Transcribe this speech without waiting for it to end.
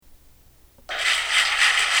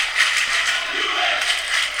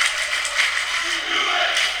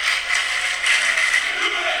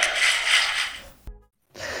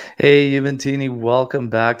Hey, Juventini, welcome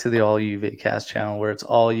back to the All Juve Cast channel where it's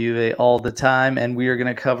all Juve all the time. And we are going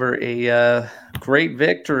to cover a great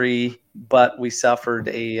victory, but we suffered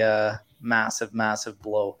a massive, massive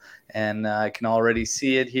blow. And I can already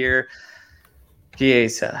see it here.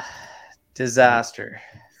 Chiesa, disaster.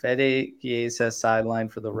 Fede Chiesa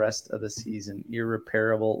sidelined for the rest of the season.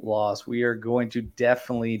 Irreparable loss. We are going to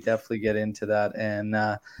definitely get into that. And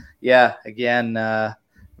again,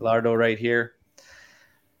 Lardo right here.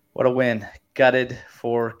 What a win. Gutted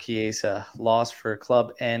for Chiesa. Loss for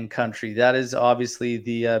club and country. That is obviously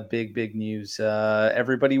the big news.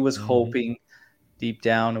 Everybody was hoping deep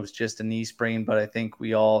down it was just a knee sprain, but I think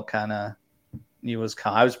we all kind of knew it was.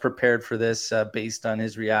 I was prepared for this based on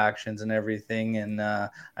his reactions and everything, and I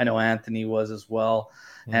know Anthony was as well.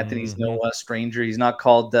 Anthony's no stranger. He's not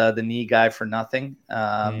called the knee guy for nothing,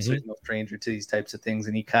 so he's no stranger to these types of things,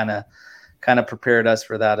 and he kind of prepared us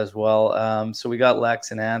for that as well. So we got Lex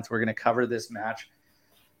and Ant. We're going to cover this match.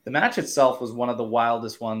 The match itself was one of the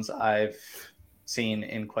wildest ones I've seen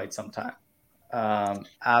in quite some time.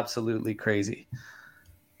 Absolutely crazy.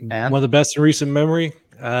 Ant? One of the best in recent memory.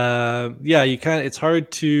 It's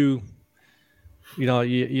hard to,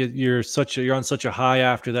 you're on such a high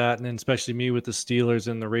after that, and then especially me with the Steelers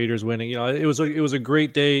and the Raiders winning. It was a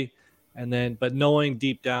great day, but knowing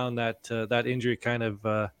deep down that that injury kind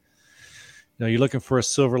of. You're looking for a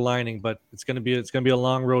silver lining, but it's going to be a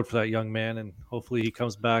long road for that young man, and hopefully he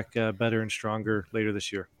comes back better and stronger later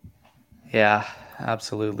this year. Yeah,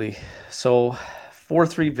 absolutely. So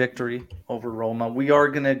 4-3 victory over Roma. We are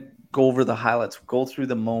going to go over the highlights, go through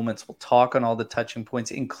the moments. We'll talk on all the touching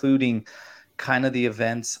points, including kind of the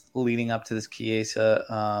events leading up to this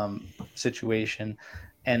Chiesa situation,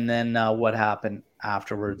 and then what happened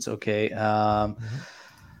afterwards. Okay. Uncle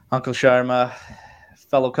Sharma,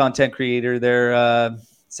 fellow content creator there,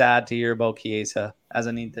 sad to hear about Chiesa as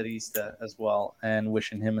an Interista as well, and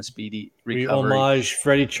wishing him a speedy recovery. We homage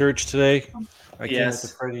Freddie Church today.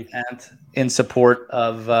 Yes, and in support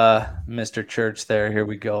of Mr. Church there. Here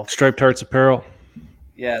we go. Striped Hearts Apparel.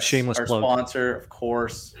 Yes, shameless our plug. Sponsor, of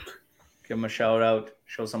course. Give them a shout out.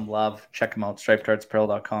 Show some love. Check them out,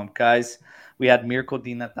 stripedheartsapparel.com. Guys, we had Mirko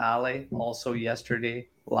Di Natale also yesterday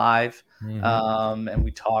live. And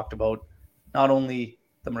we talked about not only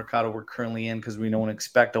the Mercado we're currently in, because we don't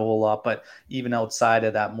expect a whole lot, but even outside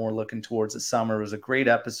of that, more looking towards the summer. It was a great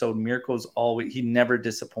episode. Mirko's always, he never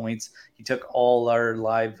disappoints. He took all our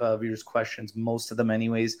live viewers' questions, most of them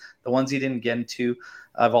anyways. The ones he didn't get into,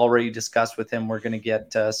 I've already discussed with him. We're going to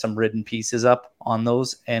get some written pieces up on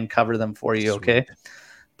those and cover them for you, okay?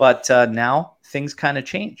 But now things kind of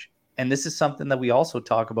change. And this is something that we also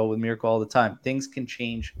talk about with Mirko all the time. Things can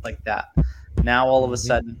change like that. Now, all of a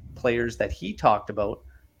sudden, players that he talked about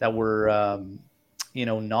that were,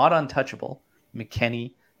 not untouchable,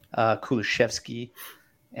 McKennie, Kulusevski,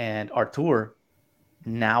 and Artur,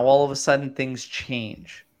 now all of a sudden things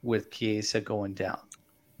change with Chiesa going down.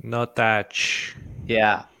 Not that.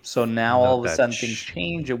 Yeah. So now all of a sudden things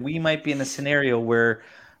change, and we might be in a scenario where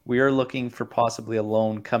we are looking for possibly a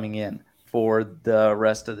loan coming in for the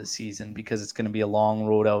rest of the season, because it's going to be a long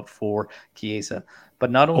road out for Chiesa. But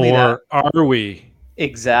not only that, are we?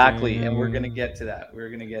 Exactly. And we're going to get to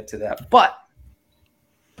that. But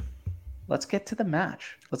let's get to the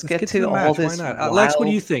match. Let's get to all this. Why not? Lex, what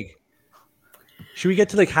do you think? Should we get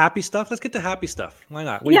to happy stuff? Let's get to happy stuff. Why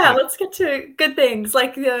not? Let's get to good things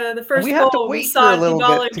like the first. We have to wait for a little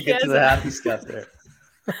bit to get to the happy stuff there.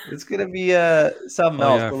 It's going to be something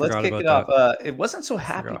else, but let's kick it off. It wasn't so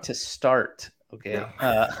happy to start. Okay.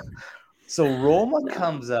 So Roma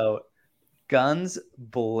comes out, guns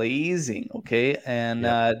blazing. Okay. And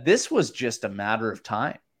this was just a matter of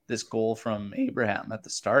time. This goal from Abraham at the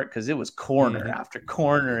start, because it was corner after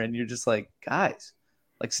corner, and you're just like, guys,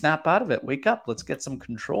 like, snap out of it, wake up, let's get some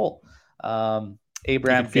control.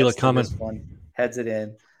 Abraham gets this one, heads it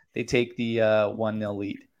in. They take the 1-0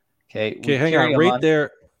 lead. Okay, hang on, right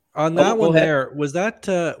there on that one. There was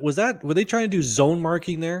that were they trying to do zone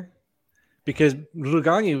marking there? Because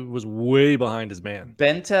Rugani was way behind his man.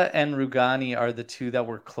 Benta and Rugani are the two that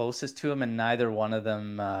were closest to him, and neither one of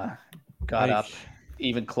them got up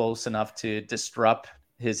even close enough to disrupt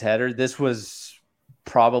his header. This was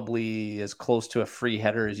probably as close to a free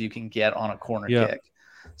header as you can get on a corner kick.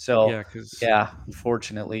 So,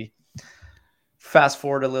 unfortunately. Fast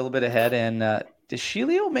forward a little bit ahead, and De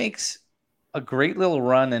Sciglio makes a great little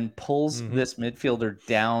run and pulls this midfielder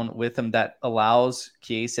down with him that allows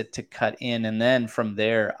Chiesa to cut in. And then from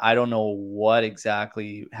there, I don't know what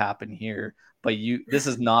exactly happened here, but this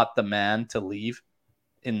is not the man to leave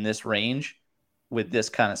in this range with this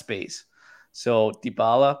kind of space. So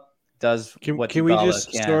Dybala does what Can we Dybala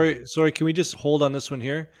just can. sorry, can we just hold on this one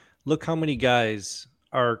here? Look how many guys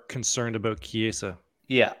are concerned about Chiesa.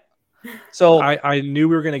 Yeah. So I knew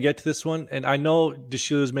we were going to get to this one, and I know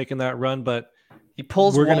DeShiller's making that run, but he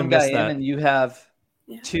pulls we're going to one guy miss in, that. and you have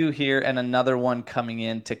Yeah. 2 here and another one coming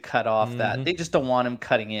in to cut off that. Mhm. They just don't want him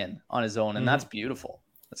cutting in on his own, and that's beautiful.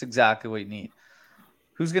 That's exactly what you need.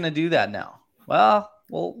 Who's going to do that now? Well,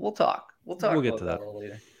 we'll talk. We'll talk get about to that that. a little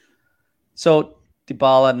later. So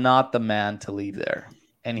Dybala, not the man to leave there,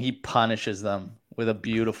 and he punishes them with a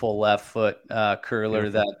beautiful left foot curler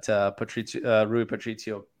that Rui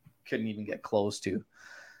Patricio couldn't even get close to.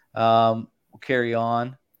 We'll carry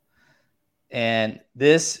on, and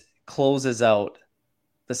this closes out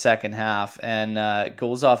the second half and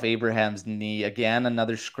goes off Abraham's knee again.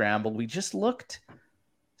 Another scramble. We just looked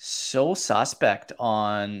so suspect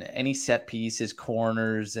on any set pieces,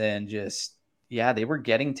 corners, and just they were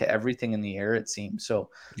getting to everything in the air, it seemed. So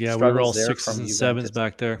Yeah, we were all struggles there 6s from and 7s Juventus.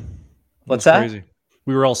 back there. What's That's that? crazy.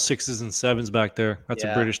 We were all 6s and 7s back there. That's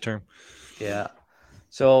a British term. Yeah.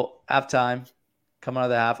 So halftime, coming out of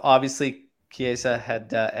the half, obviously Chiesa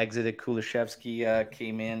had exited. Kulusevski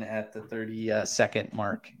came in at the 32nd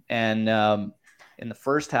mark. And in the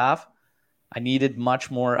first half, I needed much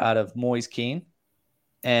more out of Moise Kean.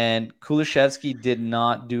 And Kulusevski did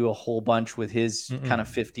not do a whole bunch with his kind of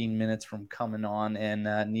 15 minutes from coming on,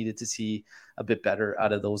 and needed to see a bit better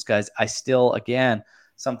out of those guys. I still, again,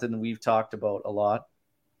 something we've talked about a lot.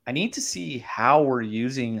 I need to see how we're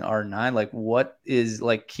using our 9. Like, what is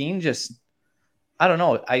like Kean just, I don't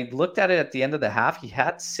know. I looked at it at the end of the half. He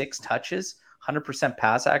had 6 touches, 100%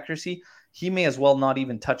 pass accuracy. He may as well not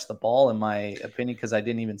even touch the ball, in my opinion, because I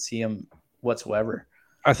didn't even see him whatsoever.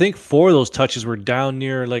 I think 4 of those touches were down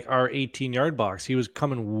near like our 18-yard box. He was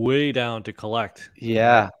coming way down to collect.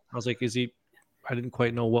 Yeah. I was like, is he? I didn't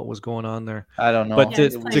quite know what was going on there. I don't know. But Yeah,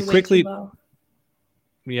 he's to playing way quickly, too low.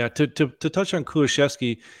 to touch on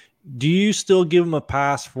Kulusevski, do you still give him a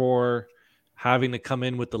pass for having to come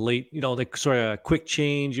in with the late, a quick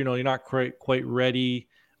change? You're not quite ready,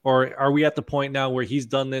 or are we at the point now where he's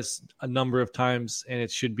done this a number of times and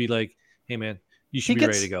it should be like, hey man, you should be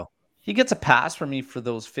ready to go? He gets a pass from me for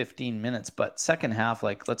those 15 minutes, but second half,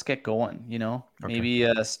 like, let's get going,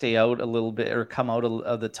 maybe stay out a little bit or come out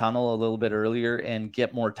of the tunnel a little bit earlier and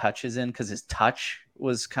get more touches in, because his touch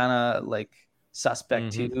was kind of like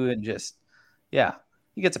suspect too. And just,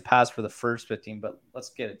 he gets a pass for the first 15, but let's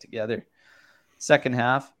get it together. Second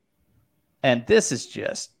half. And this is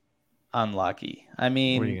just unlucky. I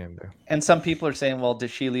mean, What are you gonna do? And some people are saying, well,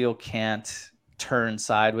 DeShilio can't turn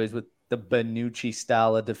sideways with the Bonucci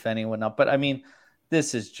style of defending and whatnot. But I mean,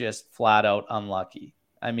 this is just flat out unlucky.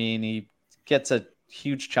 I mean, he gets a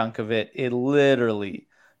huge chunk of it. It literally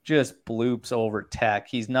just bloops over Tech.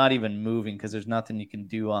 He's not even moving because there's nothing you can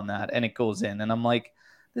do on that. And it goes in. And I'm like,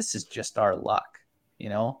 this is just our luck,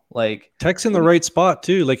 like Tech's in the right spot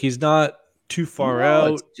too. Like, he's not too far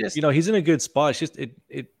out. Just, he's in a good spot. It's just it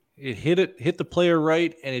hit the player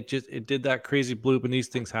right, and it did that crazy bloop, and these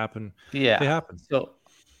things happen. Yeah. They happen. So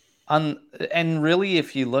and really,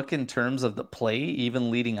 if you look in terms of the play, even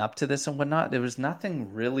leading up to this and whatnot, there was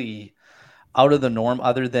nothing really out of the norm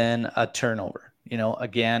other than a turnover.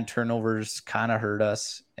 Again, turnovers kind of hurt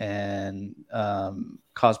us and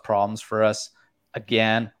cause problems for us.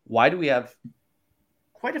 Again, why do we have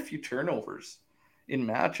quite a few turnovers in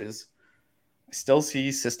matches? I still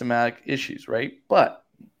see systematic issues, right? But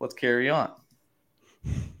let's carry on.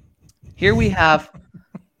 Here we have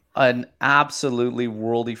an absolutely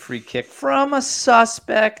worldy free kick from a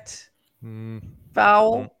suspect.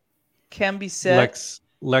 Foul can be said.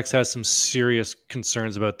 Lex has some serious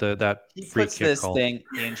concerns about that He free puts kick this call. thing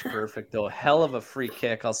inch perfect, though. Hell of a free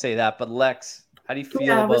kick, I'll say that. But Lex, how do you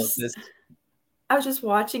feel about this? I was just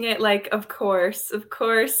watching it, like, of course.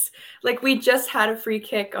 Like, we just had a free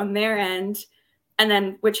kick on their end, and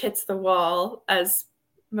then which hits the wall, as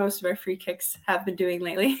most of our free kicks have been doing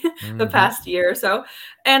lately, the past year or so.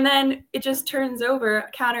 And then it just turns over,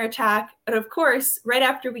 counterattack. And of course, right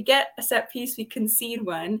after we get a set piece, we concede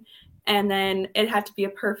one. And then it had to be a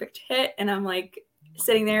perfect hit. And I'm like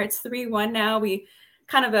sitting there, it's 3-1 now. We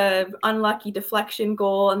kind of a unlucky deflection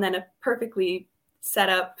goal and then a perfectly set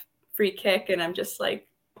up free kick. And I'm just like,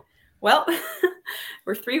 well,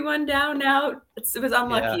 we're 3-1 down now. It was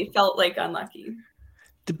unlucky. It felt like unlucky.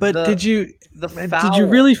 But did you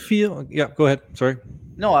really feel? Yeah, go ahead. Sorry.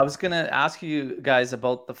 No, I was gonna ask you guys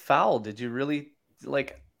about the foul. Did you really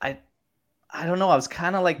like? I don't know. I was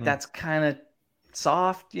kind of like, that's kind of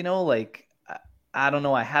soft, Like, I don't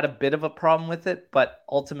know. I had a bit of a problem with it, but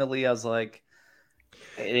ultimately, I was like,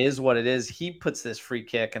 it is what it is. He puts this free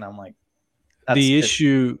kick, and I'm like, the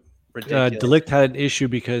issue Ridiculous. Delict had an issue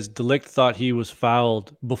because Delict thought he was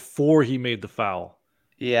fouled before he made the foul.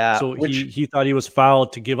 Yeah. So he thought he was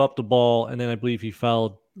fouled to give up the ball, and then I believe he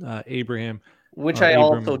fouled Abraham. Which or I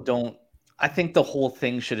Abram. also don't. I think the whole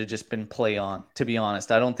thing should have just been play on, to be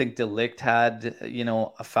honest. I don't think Delict had,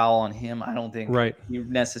 a foul on him. I don't think Right. he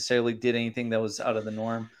necessarily did anything that was out of the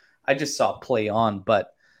norm. I just saw play on,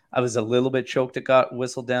 but I was a little bit choked. It got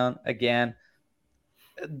whistled down again.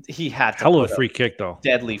 He had to Hell of put a free kick, though.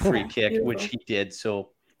 deadly free kick, Beautiful. which he did. So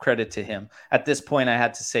credit to him. At this point, I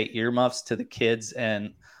had to say earmuffs to the kids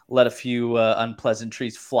and let a few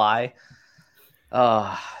unpleasantries fly.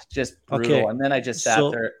 Just brutal. Okay. And then I just sat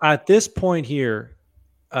there. At this point here,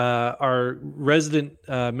 our resident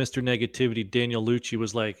Mr. Negativity, Daniel Lucci,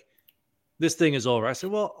 was like, this thing is over. I said,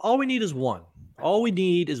 well, all we need is one. All we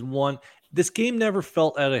need is one. This game never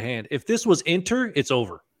felt out of hand. If this was Inter, it's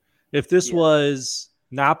over. If this was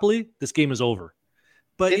Napoli, this game is over.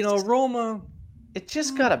 But, Roma... It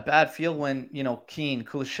just got a bad feel when, Keane,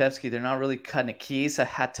 Kulusevski, they're not really cutting it. Chiesa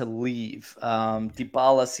had to leave.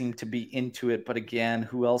 Dybala seemed to be into it, but again,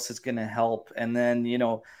 who else is going to help? And then,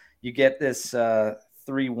 you get this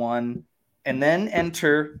 3-1, and then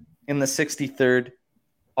enter in the 63rd,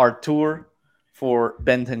 Artur for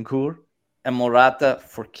Bentancur and Morata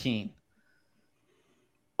for Keane.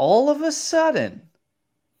 All of a sudden,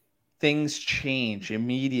 things change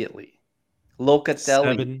immediately.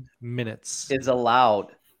 Locatelli 7 minutes is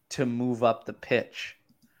allowed to move up the pitch.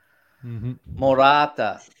 Mm-hmm.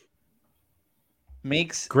 Morata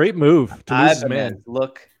makes great move to lose his Ibanez man.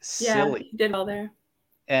 look silly. Yeah, he did well there.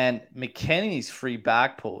 And McKennie's free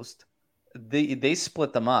back post, they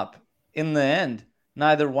split them up. In the end,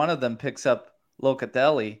 neither one of them picks up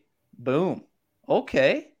Locatelli. Boom.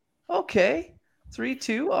 Okay.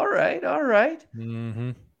 3-2. All right.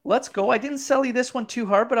 Mm-hmm. Let's go. I didn't sell you this one too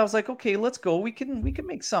hard, but I was like, okay, let's go. We can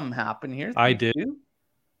make something happen here. 3-2. I did.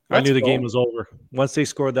 I knew the game was over. Once they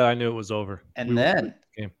scored that, I knew it was over. And then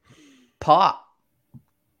pop.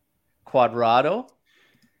 Cuadrado.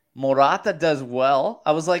 Morata does well.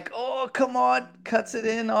 I was like, oh, come on. Cuts it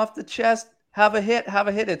in off the chest. Have a hit.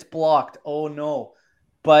 It's blocked. Oh, no.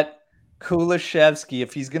 But Kulusevski,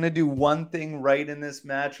 if he's going to do one thing right in this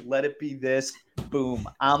match, let it be this. Boom.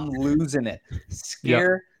 I'm losing it.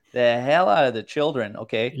 Scare the hell out of the children,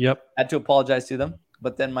 okay? Yep. Had to apologize to them,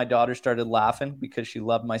 but then my daughter started laughing because she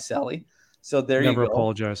loved my Selly. So there you go. Never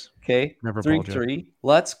apologize. Okay. Never 3-3.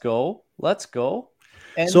 Let's go.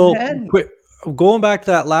 And so then... going back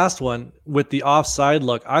to that last one with the offside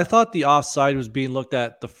look, I thought the offside was being looked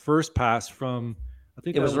at the first pass from, I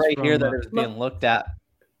think it was right here that it was being looked at.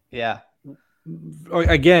 Yeah.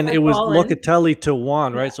 Again, it was Locatelli to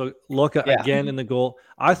Juan, right? So again in the goal.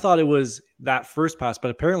 I thought it was that first pass,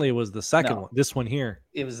 but apparently it was the second one. This one here.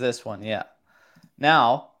 It was this one, yeah.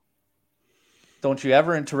 Now, don't you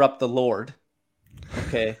ever interrupt the Lord,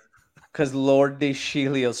 okay? Because Lord De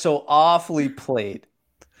Sciglio, so awfully played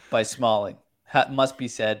by Smalling, must be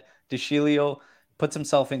said. De Sciglio puts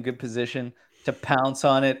himself in good position to pounce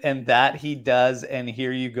on it, and that he does, and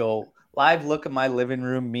here you go. Live look at my living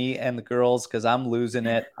room, me and the girls, because I'm losing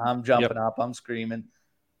it. I'm jumping up. I'm screaming.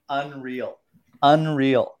 Unreal.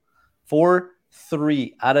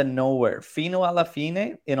 4-3 out of nowhere. Fino alla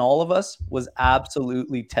fine in all of us was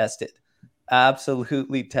absolutely tested.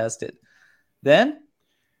 Then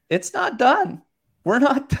it's not done. We're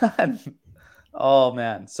not done. Oh,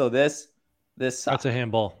 man. So this sucks. That's a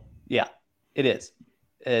handball. Yeah, it is.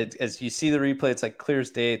 As you see the replay, it's like clear as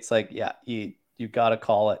day. It's like, yeah, you got to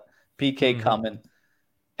call it. PK coming.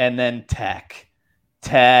 And then Tech.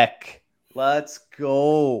 Let's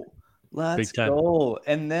go.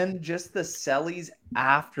 And then just the Sellies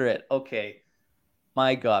after it. Okay.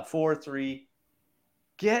 My God. 4-3.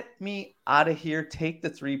 Get me out of here. Take the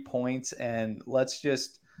 3 points and let's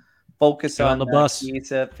just focus on the bus.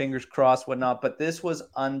 Chiesa, fingers crossed, whatnot. But this was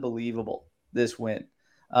unbelievable, this win.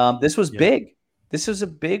 This was big. This was a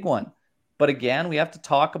big one. But again, we have to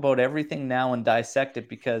talk about everything now and dissect it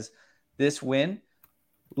because this win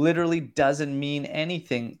literally doesn't mean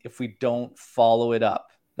anything if we don't follow it up.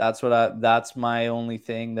 That's my only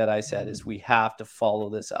thing that I said is we have to follow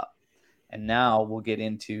this up. And now we'll get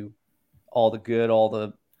into all the good, all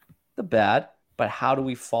the bad, but how do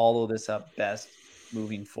we follow this up best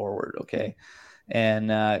moving forward? Okay.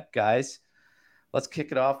 And guys, let's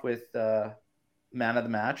kick it off with man of the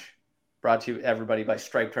match, brought to everybody by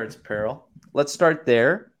Striped Hearts Apparel. Let's start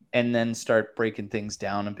there and then start breaking things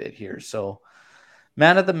down a bit here. So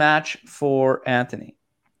man of the match for Anthony.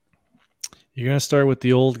 You're going to start with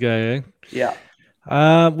the old guy, eh?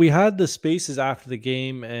 Yeah. We had the spaces after the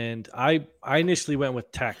game, and I initially went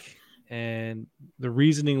with Tech. And the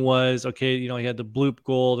reasoning was, okay, you know, he had the bloop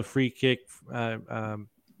goal, the free kick,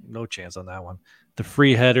 no chance on that one, the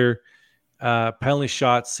free header, penalty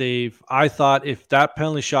shot save. I thought if that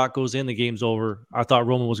penalty shot goes in, the game's over. I thought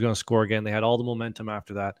Roma was going to score again. They had all the momentum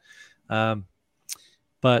after that.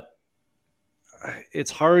 But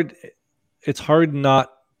it's hard. It's hard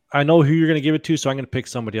not. I know who you're going to give it to, so I'm going to pick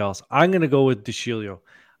somebody else. I'm going to go with DeCilio.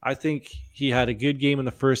 I think he had a good game in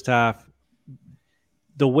the first half.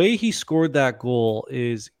 The way he scored that goal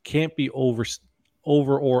can't be over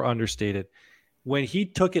or understated. When he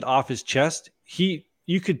took it off his chest,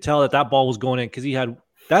 you could tell that ball was going in because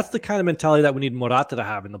that's the kind of mentality that we need Morata to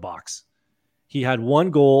have in the box. He had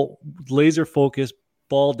one goal, laser focus,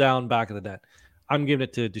 ball down, back of the net. I'm giving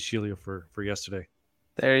it to DeCilio for yesterday.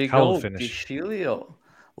 There you Hell go, of a finish. DeCilio.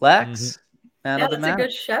 Lex, man of the match. That's a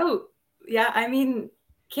good shout. Yeah, I mean,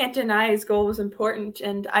 can't deny his goal was important.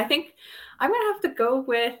 And I think I'm going to have to go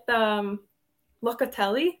with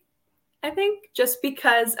Locatelli, I think, just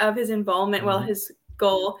because of his involvement, his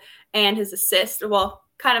goal and his assist. Well,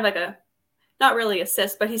 kind of like not really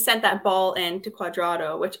assist, but he sent that ball in to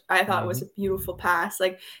Cuadrado, which I thought was a beautiful pass.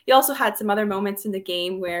 Like, he also had some other moments in the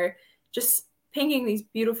game where just pinging these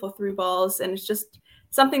beautiful through balls, and it's just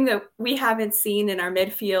something that we haven't seen in our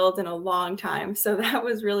midfield in a long time. So that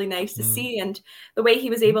was really nice to see. And the way he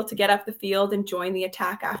was able to get up the field and join the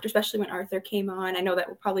attack after, especially when Arthur came on. I know that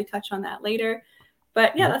we'll probably touch on that later.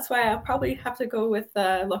 But yeah, that's why I'll probably have to go with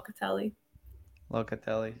Locatelli.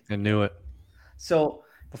 Locatelli. I knew it. So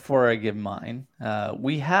before I give mine,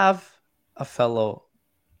 we have a fellow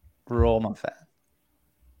Roma fan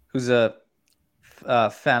who's a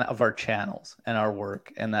fan of our channels and our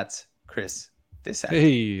work, and that's Chris DeSantis.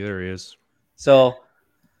 Hey, there he is. So,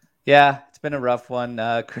 yeah, it's been a rough one.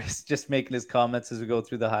 Chris just making his comments as we go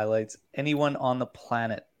through the highlights. Anyone on the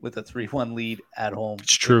planet with a 3-1 lead at home,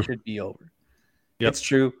 it's true. It should be over. Yep. It's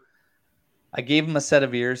true. I gave him a set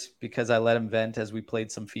of ears because I let him vent as we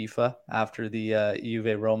played some FIFA after the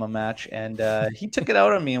Juve Roma match, and he took it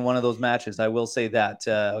out on me in one of those matches. I will say that.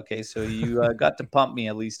 Okay, so you got to pump me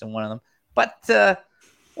at least in one of them. But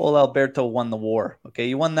old Alberto won the war. Okay,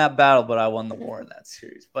 you won that battle, but I won the war in that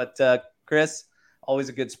series. But Chris, always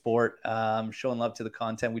a good sport. Showing love to the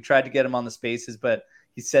content. We tried to get him on the spaces, but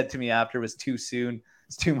he said to me after it was too soon.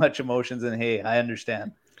 It's too much emotions, and hey, I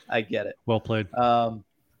understand. I get it. Well played.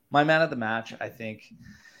 My man of the match, I think.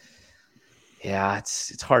 Yeah,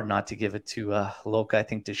 it's hard not to give it to Loca. I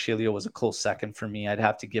think DeCilio was a close second for me. I'd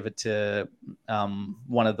have to give it to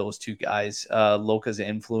one of those two guys. Loca's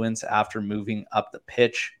influence after moving up the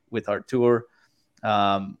pitch with Artur,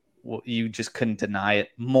 you just couldn't deny it.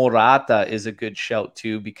 Morata is a good shout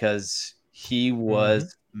too because he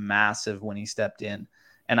was massive when he stepped in.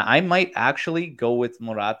 And I might actually go with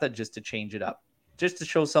Morata just to change it up, just to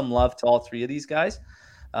show some love to all three of these guys.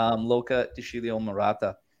 Loca, DeCilio,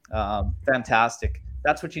 Morata. Fantastic.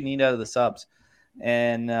 That's what you need out of the subs.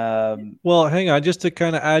 And well, hang on, just to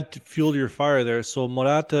kind of add fuel to your fire there. So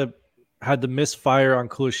Morata had the misfire on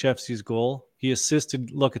Kulusevski's goal. He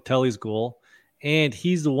assisted Locatelli's goal, and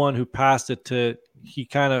he's the one who passed it to. He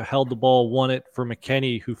kind of held the ball, won it for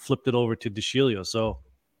McKennie, who flipped it over to DeCilio. So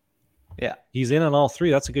yeah, he's in on all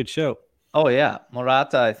three. That's a good show. Oh yeah,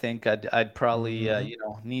 Morata. I think I'd probably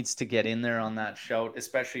needs to get in there on that shout,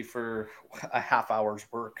 especially for a half hour's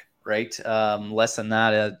work, right? Less than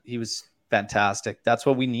that, he was fantastic. That's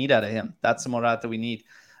what we need out of him. That's the Morata we need.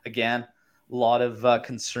 Again, a lot of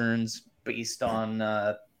concerns based on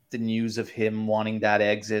the news of him wanting that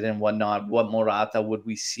exit and whatnot. What Morata would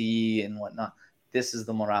we see and whatnot? This is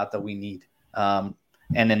the Morata we need. And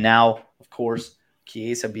then now, of course,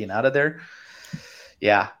 Chiesa being out of there.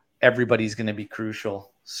 Yeah. Everybody's going to be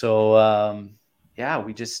crucial. So,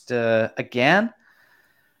 we just, again,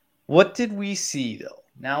 what did we see, though?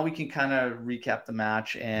 Now we can kind of recap the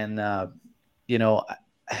match. And, I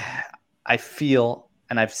feel,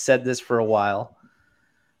 and I've said this for a while,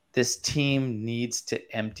 this team needs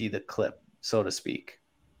to empty the clip, so to speak,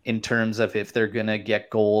 in terms of if they're going to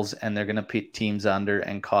get goals and they're going to put teams under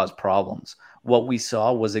and cause problems. What we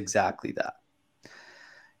saw was exactly that.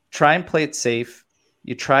 Try and play it safe.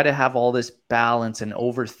 You try to have all this balance and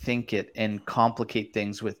overthink it and complicate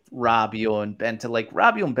things with Rabiot and Benta. Like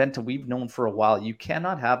Rabiot and Benta, we've known for a while. You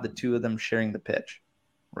cannot have the two of them sharing the pitch,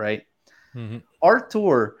 right?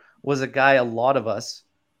 Artur was a guy a lot of us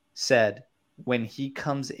said when he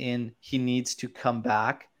comes in, he needs to come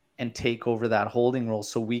back and take over that holding role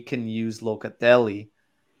so we can use Locatelli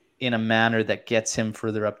in a manner that gets him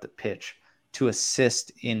further up the pitch to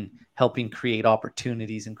assist in helping create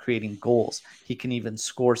opportunities and creating goals. He can even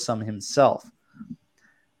score some himself.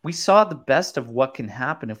 we saw the best of what can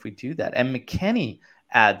happen if we do that. And McKennie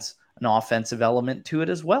adds an offensive element to it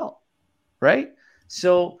as well, right?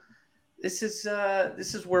 So this is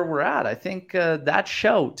where we're at. I think that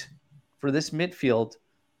shout for this midfield,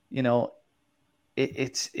 you know,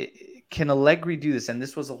 can Allegri do this? And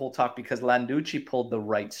this was the whole talk because Landucci pulled the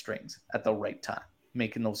right strings at the right time,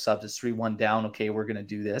 making those subs. It's 3-1 down. Okay, we're going to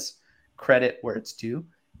do this. Credit where it's due.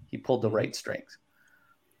 He pulled the right strings.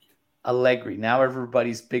 Allegri. Now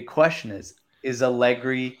everybody's big question is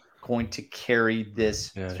Allegri going to carry this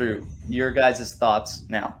through? Your guys' thoughts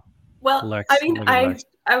now. Well, Lex, I mean,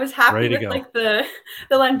 I was happy with like the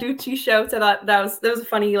Landucci shouts. I thought that was a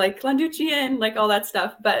funny, like Landucci and like all that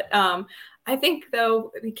stuff. But I think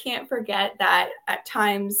though we can't forget that at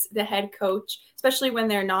times the head coach, especially when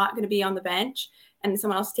they're not going to be on the bench and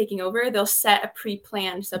someone else taking over, they'll set a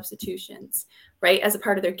pre-planned substitutions, right, as a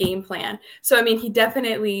part of their game plan. So I mean, he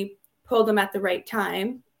definitely pulled them at the right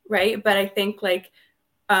time, right? But I think like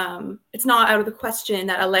it's not out of the question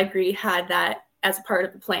that Allegri had that as a part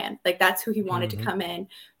of the plan. Like that's who he wanted to come in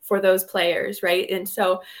for those players, right? And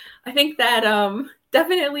so I think that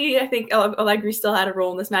definitely I think Allegri still had a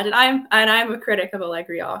role in this match. And I'm a critic of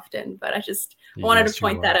Allegri often, but I just wanted to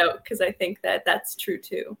point that out because I think that that's true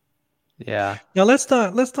too. Yeah. Now let's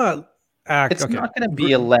not act. It's not going to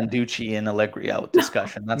be a Landucci and Allegri out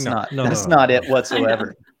discussion. That's not it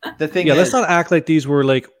whatsoever. The thing is, let's not act like these were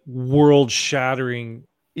like world-shattering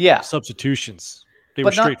substitutions. They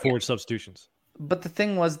were straightforward substitutions. But the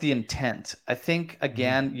thing was the intent. I think,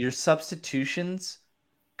 again, your substitutions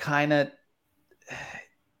kind of,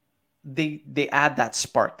 they add that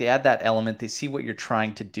spark. They add that element. They see what you're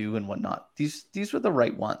trying to do and whatnot. These were the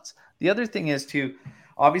right ones. The other thing is, too,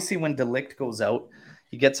 obviously when De Ligt goes out,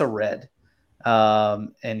 he gets a red,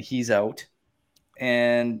 and he's out.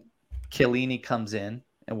 And Chiellini comes in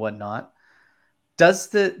and whatnot.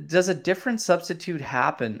 Does a different substitute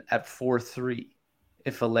happen at 4-3?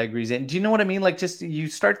 If Allegri's in, do you know what I mean? Like, just you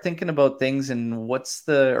start thinking about things and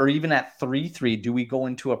or even at 3-3, do we go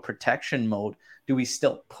into a protection mode? Do we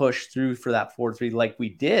still push through for that 4-3 like we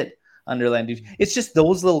did under Landucci? It's just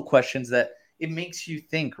those little questions that it makes you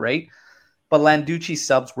think, right? But Landucci's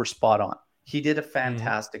subs were spot on. He did a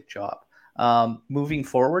fantastic job. Moving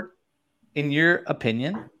forward, in your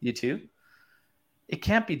opinion, you two, it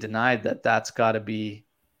can't be denied that that's got to be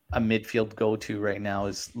a midfield go-to right now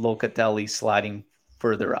is Locatelli sliding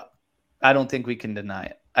further up. I don't think we can deny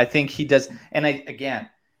it. I think he does. And again,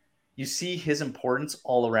 you see his importance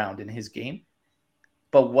all around in his game.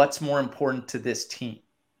 But what's more important to this team?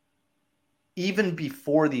 Even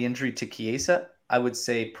before the injury to Chiesa, I would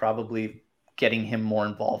say probably getting him more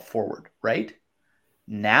involved forward, right?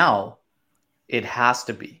 Now, it has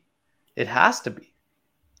to be. It has to be.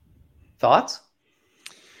 Thoughts?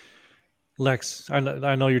 Lex,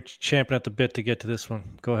 I know you're champing at the bit to get to this one.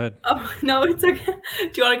 Go ahead. Oh, no, it's okay.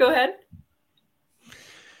 Do you want to go ahead?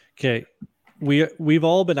 Okay. We've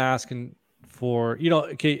all been asking for,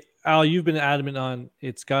 okay, Al, you've been adamant on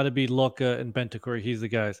it's got to be Luka and Bentancur. He's the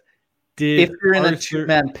guys. If you're in a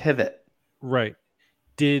two-man pivot. Right.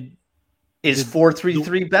 Is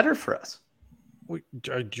 4-3-3 better for us?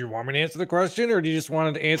 Do you want me to answer the question, or do you just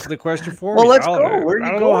want to answer the question for me? Well, let's go. Where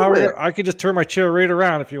are you going? I could just turn my chair right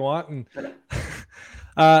around if you want.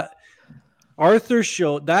 And Arthur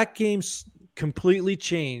showed that game completely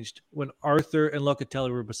changed when Arthur and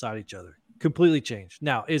Locatelli were beside each other. Completely changed.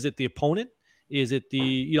 Now, is it the opponent? Is it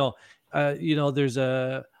the there's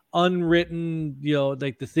a unwritten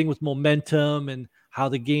like the thing with momentum and how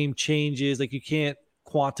the game changes. Like you can't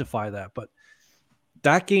quantify that, but.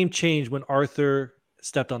 That game changed when Arthur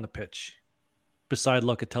stepped on the pitch beside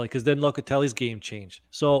Locatelli, because then Locatelli's game changed.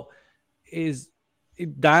 So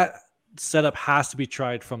that setup has to be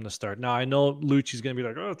tried from the start. Now, I know Lucci's going to be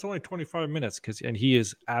like, oh, it's only 25 minutes, and he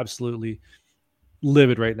is absolutely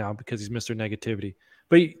livid right now because he's Mr. Negativity.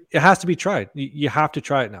 But it has to be tried. You have to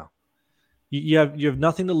try it now. You have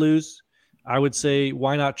nothing to lose. I would say,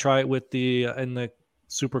 why not try it with in the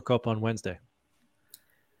Super Cup on Wednesday?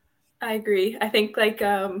 I agree. I think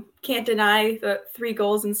can't deny the 3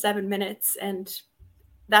 goals in 7 minutes, and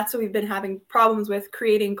that's what we've been having problems with,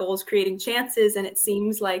 creating goals, creating chances, and it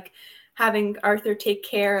seems like having Arthur take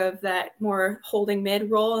care of that more holding mid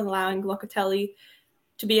role and allowing Locatelli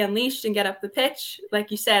to be unleashed and get up the pitch. Like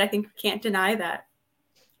you said, I think we can't deny that.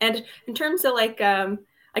 And in terms of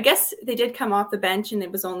I guess they did come off the bench and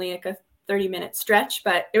it was only like a 30-minute stretch,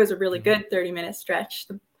 but it was a really good 30-minute stretch.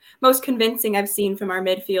 The most convincing I've seen from our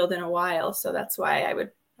midfield in a while. So that's why I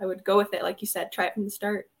would go with it. Like you said, try it from the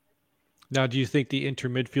start. Now, do you think the inter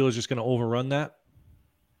midfield is just going to overrun that?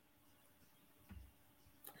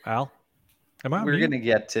 Al? Am I We're muted? gonna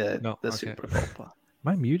get to No, the okay. Super Copa.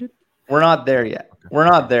 Am I muted? We're not there yet. Okay. We're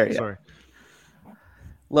not there yet. Sorry.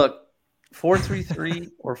 Look,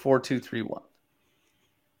 4-3-3 or 4-2-3-1.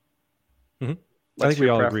 I What's think we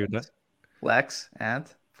your all agree with preference? that. Lex, and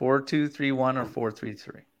 4-2-3-1 or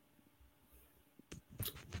 4-3-3.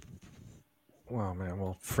 Wow, man.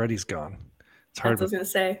 Well, Freddie's gone. It's That's hard. what I was gonna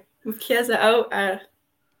say. With Chiesa out,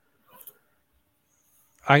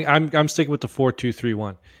 I'm sticking with the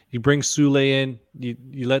 4-2-3-1. You bring Sule in.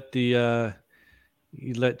 You let the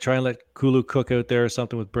try and let Kulu cook out there or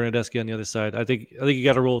something with Bernadeschi on the other side. I think you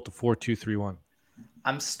got to roll with the 4-2-3-1.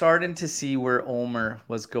 I'm starting to see where Omer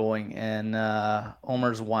was going, and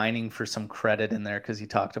Omer's whining for some credit in there because he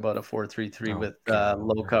talked about a 4-3-3 with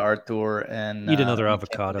Loka, Arthur, and eat another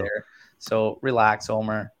avocado. There. So relax,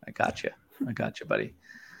 Omer. I got you, buddy. Calm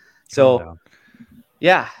So down.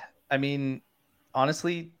 yeah, I mean,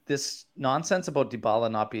 honestly, this nonsense about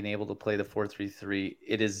Dybala not being able to play the 4-3-3,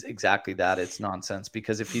 it is exactly that. It's nonsense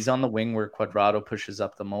because if he's on the wing where Cuadrado pushes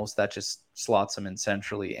up the most, that just slots him in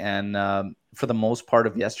centrally. And for the most part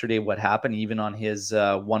of yesterday, what happened, even on his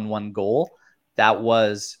 1-1 goal, that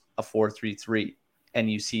was a 4-3-3.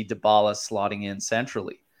 And you see Dybala slotting in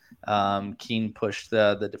centrally. Keane pushed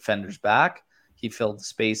the defenders back. He filled the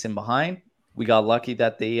space in behind. We got lucky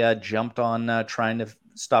that they jumped on trying to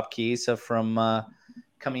stop Chiesa from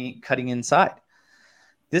cutting inside.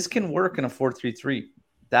 This can work in a 4-3-3.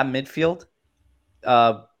 That midfield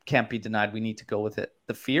can't be denied. We need to go with it.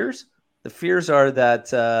 The fears are that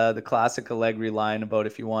the classic Allegri line about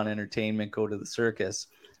if you want entertainment, go to the circus.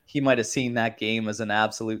 He might have seen that game as an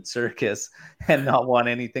absolute circus and not want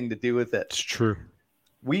anything to do with it. It's true.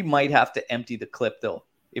 We might have to empty the clip, though,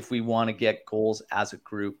 if we want to get goals as a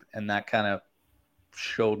group. And that kind of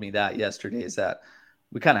showed me that yesterday, is that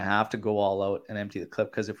we kind of have to go all out and empty the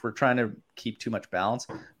clip, because if we're trying to keep too much balance,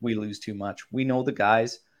 we lose too much. We know the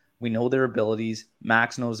guys. We know their abilities.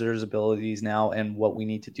 Max knows their abilities now and what we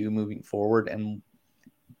need to do moving forward and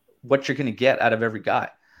what you're going to get out of every guy.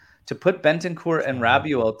 To put Bentancur and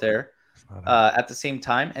Rabiot out there at the same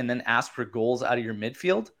time and then ask for goals out of your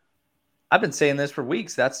midfield, I've been saying this for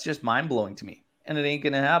weeks. That's just mind-blowing to me, and it ain't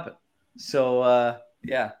going to happen. So,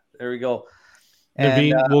 yeah, there we go.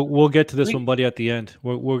 Naveen, we'll get to this one, buddy, at the end.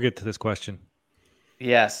 We'll get to this question.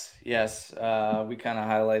 Yes. We kind of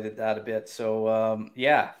highlighted that a bit. So,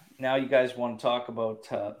 yeah, now you guys want to talk about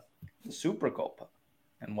the Super Copa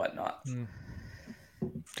and whatnot.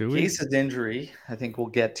 Do we? Chiesa's injury, I think we'll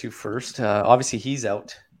get to first. Obviously, he's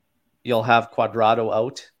out. You'll have Cuadrado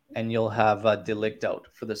out, and you'll have De Ligt out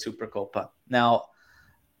for the Super Copa. Now,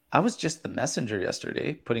 I was just the messenger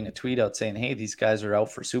yesterday, putting a tweet out saying, hey, these guys are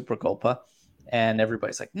out for Super Copa. And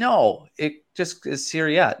everybody's like, no, it just is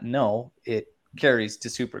Serie A. No, it carries to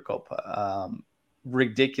Super Copa.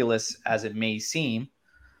 Ridiculous as it may seem,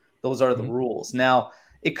 those are the rules. Now,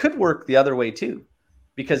 it could work the other way too,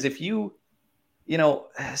 because if you know,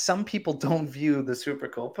 some people don't view the Super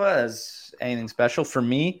Copa as anything special. For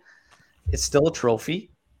me, it's still a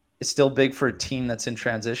trophy. It's still big for a team that's in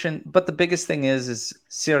transition. But the biggest thing is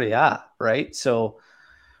Serie A, right? So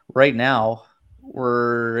right now,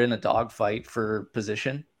 we're in a dogfight for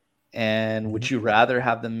position. And would you rather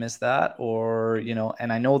have them miss that, or, you know,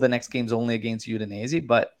 and I know the next game's only against Udinese,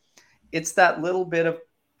 but it's that little bit of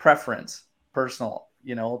preference, personal,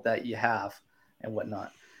 you know, that you have and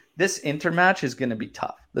whatnot. This intermatch is going to be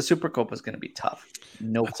tough. The Super Copa is going to be tough.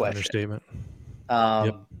 No That's question. An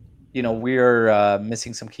understatement. You know, we're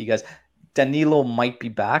missing some key guys. Danilo might be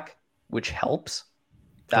back, which helps.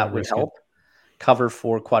 That would help cover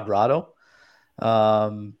for Cuadrado.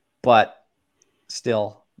 But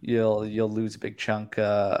still, you'll lose a big chunk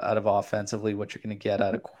out of offensively what you're going to get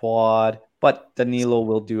out of Quad. But Danilo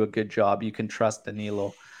will do a good job. You can trust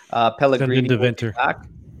Danilo. Pellegrini will be back.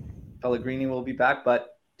 Pellegrini will be back,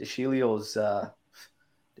 but De Sciglio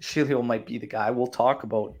might be the guy. We'll talk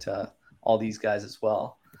about all these guys as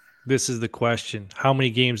well. This is the question. How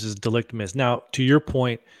many games does De Ligt miss? Now, to your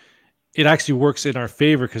point, it actually works in our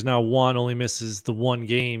favor because now Juan only misses the one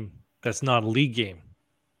game that's not a league game.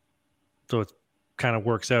 So it kind of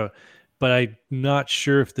works out. But I'm not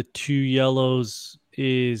sure if the 2 yellows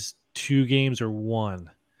is 2 games or 1.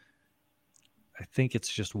 I think it's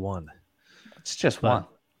just 1. It's just 1.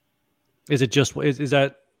 Is it just is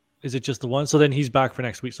it just the 1? So then he's back for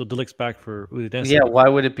next week. So De Ligt's back for Udinese. Yeah, why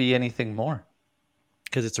would it be anything more?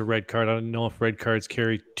 Because it's a red card. I don't know if red cards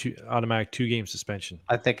carry automatic 2-game suspension.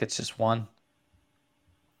 I think it's just 1.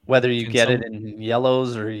 Whether you get it in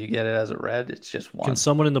yellows or you get it as a red, it's just 1. Can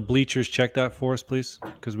someone in the bleachers check that for us, please?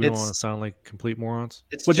 Because we don't want to sound like complete morons.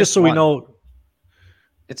 It's just so 1. We know.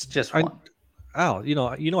 It's just 1. Al,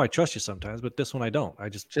 I trust you sometimes, but this one I don't.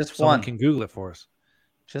 Just someone one. can Google it for us.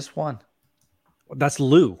 Just one. That's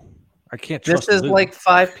Lou. I can't This trust is Lou. like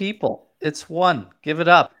 5 people. It's one. Give it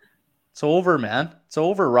up. It's over, man. It's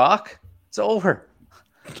over, Rock. It's over.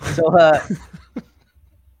 So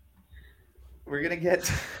we're gonna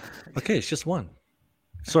get. Okay, it's just one.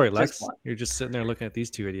 Sorry, Lex. one. You're just sitting there looking at these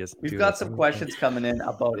two idiots. We've got some questions coming in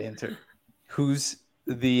about Inter. Who's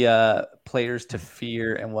the players to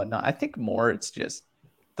fear and whatnot? I think more it's just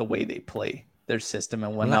the way they play, their system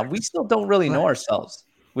and whatnot. We still don't really know ourselves.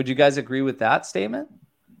 Would you guys agree with that statement,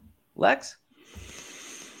 Lex?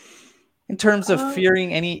 In terms of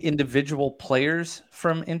fearing any individual players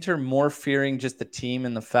from Inter, more fearing just the team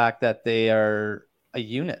and the fact that they are a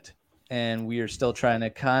unit and we are still trying to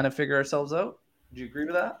kind of figure ourselves out. Would you agree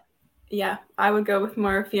with that? Yeah, I would go with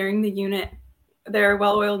more fearing the unit. They're a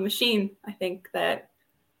well-oiled machine. I think that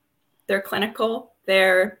they're clinical.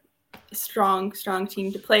 They're a strong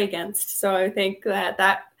team to play against. So I think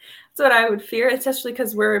that's what I would fear, especially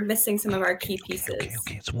because we're missing some of our key pieces.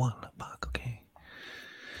 Okay. It's one. Okay.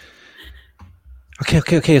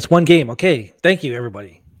 It's one game. Okay. Thank you,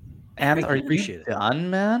 everybody. And are you done,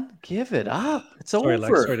 man? Give it up. It's over.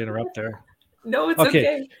 Lex, sorry to interrupt there. No, it's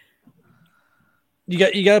okay. You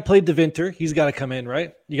got to play DeVinter. He's got to come in,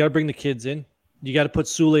 right? You got to bring the kids in. You got to put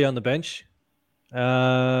Sule on the bench.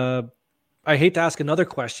 I hate to ask another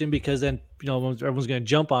question because then everyone's going to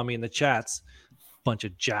jump on me in the chats. Bunch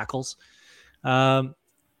of jackals. Death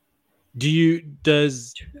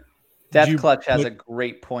Clutch has a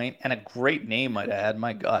great point and a great name, might add.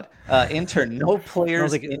 My God. Inter, no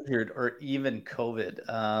players injured or even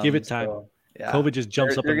COVID. Give it time. So, yeah. COVID just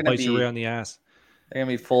jumps up and bites you around the ass. They're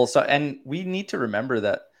going to be full. So, and we need to remember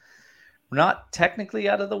that we're not technically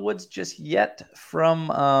out of the woods just yet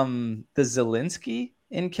from the Zielinski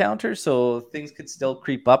encounter. So things could still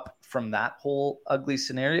creep up from that whole ugly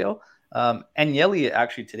scenario. And Yeli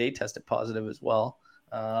actually today tested positive as well.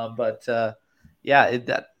 That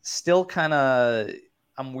still kind of,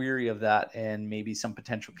 I'm weary of that, and maybe some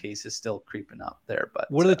potential cases still creeping up there. But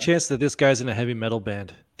what are the chances that this guy's in a heavy metal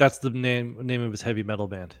band? That's the name of his heavy metal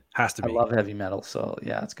band. Has to be. I love heavy metal, so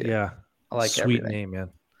yeah, it's good. Yeah, I like sweet everything. Name, man.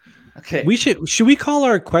 Okay, should we call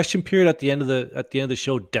our question period at the end of the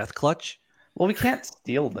show Death Clutch? Well, we can't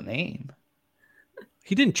steal the name.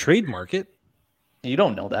 He didn't trademark it. You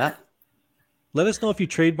don't know that. Let us know if you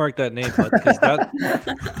trademarked that name, bud, because that.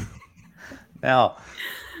 Now,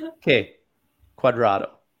 okay, Quadrado.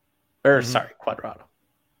 Quadrado.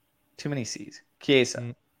 Too many C's.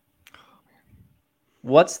 Chiesa.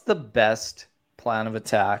 What's the best plan of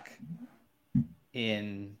attack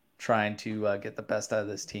in trying to get the best out of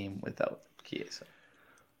this team without Chiesa?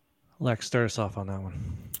 Lex, start us off on that one.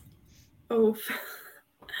 Oh,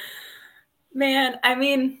 man. I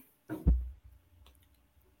mean,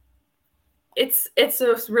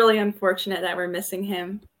 it's really unfortunate that we're missing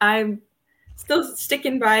him. I'm still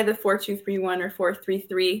sticking by the 4-2-3-1 or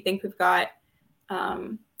 4-3-3. I think we've got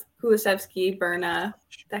Kulusevski, Berna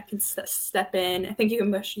that can step in. I think you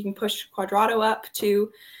can push Quadrado up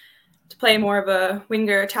to play more of a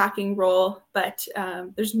winger attacking role. But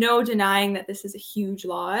there's no denying that this is a huge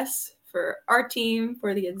loss for our team,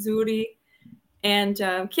 for the Azzurri. And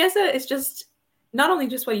Chiesa is just not only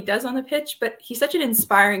just what he does on the pitch, but he's such an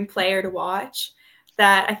inspiring player to watch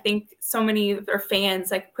that I think so many of our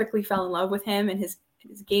fans quickly fell in love with him and his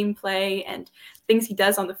gameplay and things he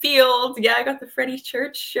does on the field. Yeah, I got the Freddie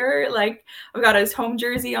Church shirt. I've got his home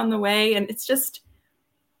jersey on the way, and it's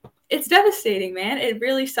devastating, man. It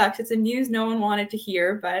really sucks. It's a news no one wanted to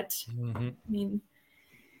hear, but I mean,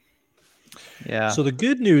 yeah. So the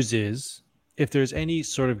good news is, if there's any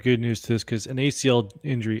sort of good news to this, because an ACL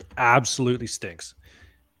injury absolutely stinks.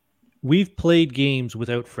 We've played games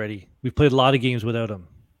without Freddie. We've played a lot of games without him.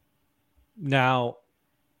 Now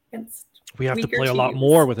we have to play a lot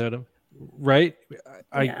more without him, right?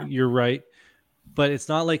 You're right, but it's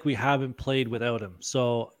not like we haven't played without him.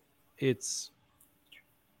 So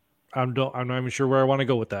I'm not even sure where I want to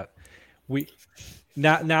go with that.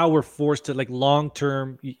 Now we're forced to long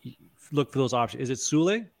term look for those options. Is it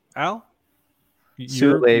Sule, Al?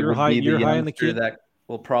 Sule would be the youngster that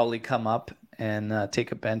will probably come up and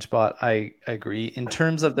take a bench spot. I agree. In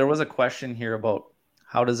terms of, there was a question here about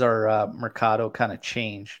how does our Mercado kind of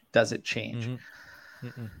change? Does it change?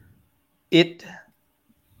 It,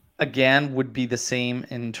 again, would be the same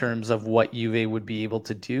in terms of what Juve would be able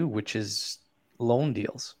to do, which is loan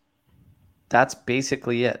deals. That's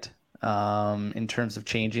basically it. In terms of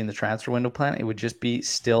changing the transfer window plan, it would just be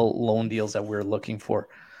still loan deals that we're looking for.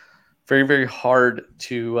 Very, very hard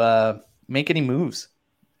to make any moves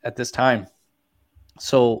at this time.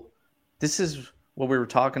 So this is what we were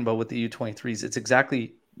talking about with the U23s. It's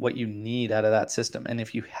exactly what you need out of that system. And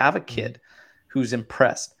if you have a kid who's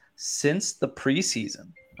impressed since the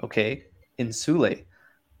preseason, okay, in Sule,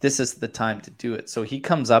 this is the time to do it. So he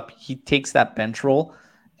comes up, he takes that bench role,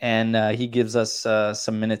 and he gives us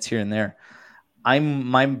some minutes here and there.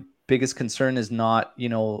 My biggest concern is not,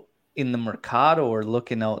 in the Mercado or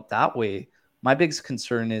looking out that way. My biggest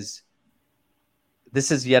concern is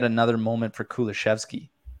this is yet another moment for Kulishevsky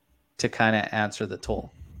to kind of answer the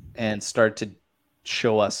toll and start to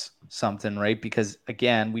show us something, right? Because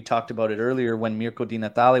again, we talked about it earlier when Mirko Di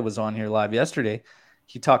Natale was on here live yesterday.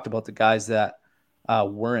 He talked about the guys that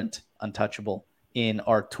weren't untouchable in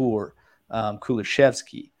our tour,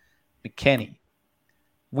 Kulishevsky, McKenny.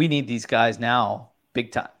 We need these guys now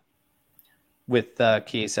big time with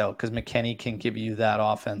Chiesa, because McKenny can give you that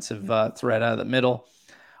offensive threat out of the middle.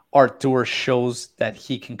 Artur shows that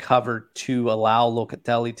he can cover to allow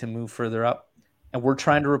Locatelli to move further up. And we're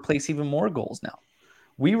trying to replace even more goals now.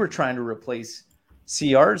 We were trying to replace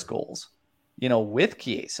CR's goals, with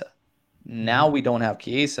Chiesa. Now we don't have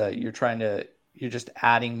Chiesa. You're just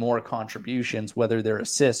adding more contributions, whether they're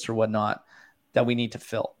assists or whatnot, that we need to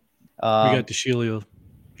fill. We got DeShilio.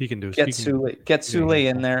 He can do it. Get Sule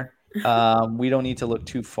in there. We don't need to look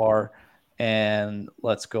too far. And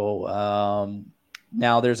let's go.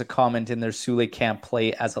 Now there's a comment in there, Sule can't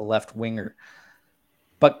play as a left winger.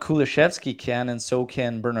 But Kulishevsky can, and so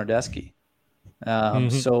can Bernardeschi.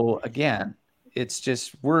 So again, it's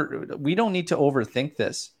just we don't need to overthink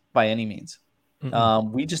this by any means.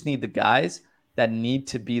 We just need the guys that need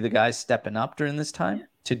to be the guys stepping up during this time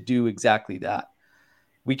to do exactly that.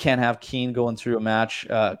 We can't have Keane going through a match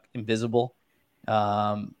invisible.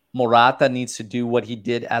 Morata needs to do what he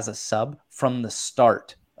did as a sub from the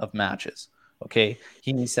start of matches. Okay,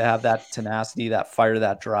 he needs to have that tenacity, that fire,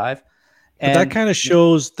 that drive. And that kind of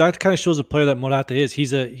shows a player that Morata is.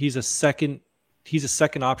 He's a second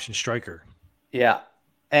option striker. Yeah,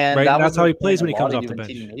 and right? That's how he plays when he comes off the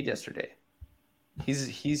bench. Made yesterday.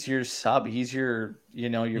 He's your sub. He's your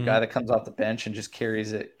guy that comes off the bench and just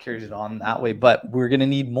carries it on that way. But we're gonna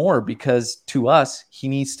need more, because to us he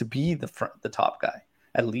needs to be the top guy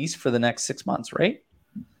at least for the next 6 months, right?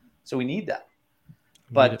 So we need that.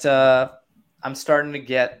 But I'm starting to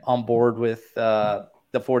get on board with the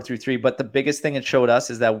 4-3-3. But the biggest thing it showed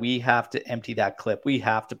us is that we have to empty that clip. We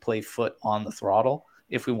have to play foot on the throttle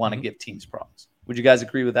if we want to give teams problems. Would you guys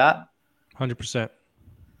agree with that? 100%.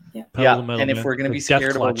 Yeah. And if we're going to be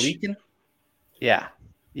scared about leaking,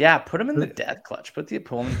 put them in the death clutch. Put the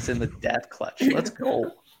opponents in the death clutch. Let's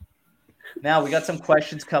go. Now we got some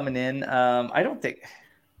questions coming in. I don't think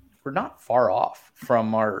we're not far off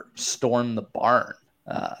from our Storm the Barn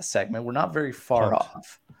segment. We're not very far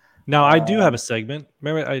off. Now I do have a segment.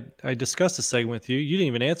 Remember, I discussed a segment with you. You didn't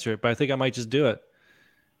even answer it, but I think I might just do it.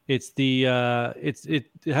 It's the it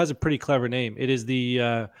has a pretty clever name. It is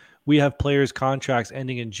the we have players' contracts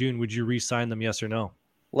ending in June. Would you re-sign them? Yes or no?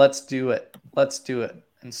 Let's do it.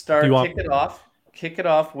 And kick it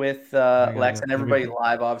off with Lex and everybody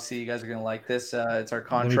live. Obviously, you guys are gonna like this. It's our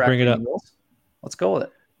contract renewals. Let's go with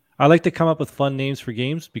it. I like to come up with fun names for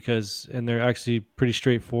games and they're actually pretty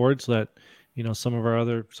straightforward, so that some of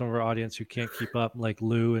our audience who can't keep up, like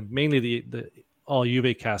Lou and mainly the all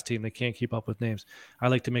Juve cast team, they can't keep up with names. I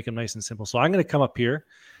like to make them nice and simple. So I'm going to come up here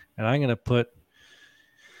and I'm going to put.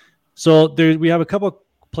 So we have a couple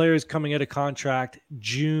players coming out of contract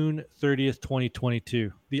June 30th,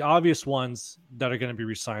 2022. The obvious ones that are going to be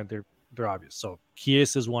re-signed, they're obvious. So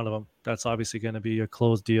Chiesa is one of them. That's obviously going to be a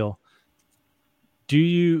closed deal. Do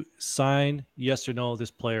you sign, yes or no,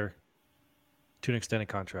 this player to an extended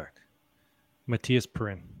contract? Mattia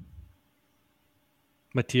Perin.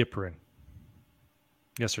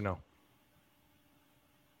 Yes or no?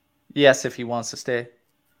 Yes, if he wants to stay.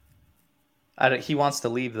 He wants to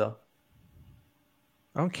leave, though.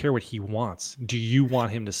 I don't care what he wants. Do you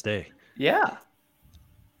want him to stay? Yeah.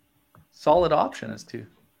 Solid option as too.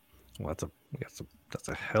 Well, that's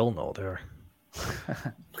a hell no there.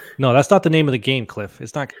 No, that's not the name of the game, Cliff.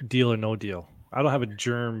 It's not deal or no deal. I don't have a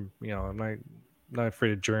germ. I'm not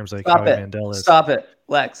afraid of germs like Howie Mandel is. Stop it,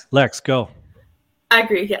 Lex. Lex, go. I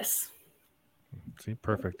agree. Yes. See,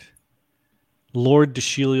 perfect. Lord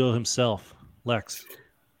DeShilio himself, Lex.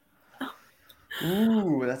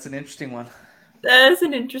 Ooh, that's an interesting one. That is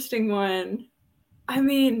an interesting one. I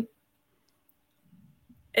mean,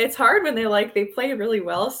 it's hard when they play really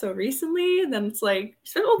well so recently, and then it's like,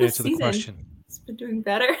 this answer season, the question. It's been doing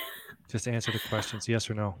better. Just answer the questions. Yes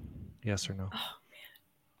or no? Yes or no? Oh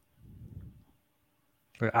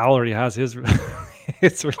man. Al already has his.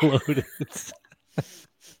 It's reloaded.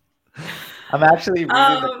 I'm actually reading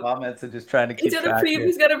the comments and just trying to keep track here.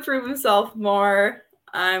 He's gonna prove himself more.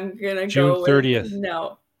 I'm gonna June go 30th. with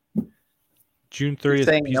no. June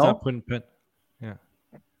 30th. He's no? not putting pen.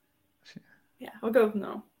 Yeah, I'll go with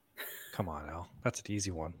no. Come on, Al. That's an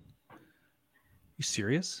easy one. You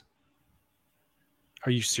serious?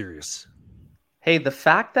 Are you serious? Hey, the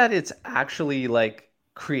fact that it's actually like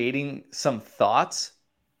creating some thoughts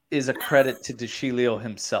is a credit to DeShilio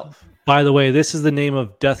himself. By the way, this is the name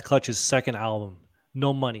of Death Clutch's second album.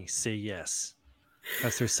 No Money, Say Yes.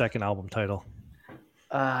 That's their second album title.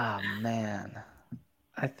 Ah, man.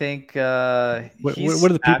 I think What are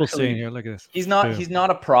the people saying here? Look at this. He's not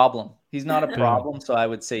a problem. He's not a Boom. problem, so I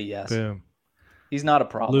would say yes. Boom. He's not a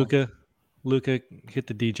problem. Luca, hit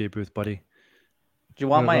the DJ booth, buddy. Do you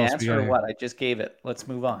want my answer or what? I just gave it. Let's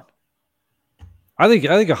move on. I think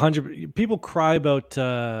 100 people cry about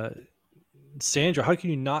Sandro. How can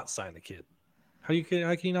you not sign the kid? How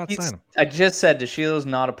can you not sign him? I just said DeShilio's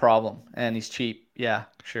not a problem, and he's cheap. Yeah,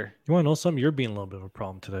 sure. You want to know something? You're being a little bit of a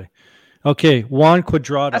problem today. Okay, Juan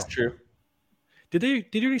Cuadrado. That's true. Did he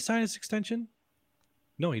already sign his extension?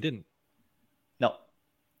 No, he didn't. No.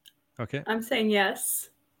 Okay. I'm saying yes.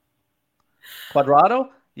 Cuadrado?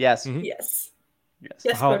 Yes. Mm-hmm. Yes.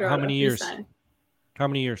 Yes. How many years? How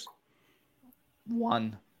many years?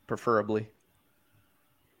 1, preferably.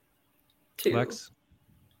 2. Lex?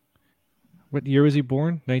 What year was he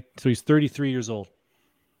born? So he's 33 years old.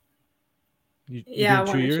 You 1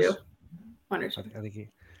 or 2. 1 or 2. I think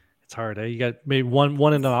it's hard. You got maybe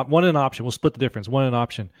one in an option. We'll split the difference. One in an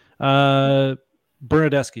option.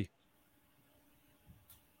 Bernadeschi.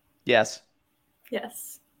 Yes.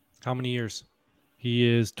 Yes. How many years? He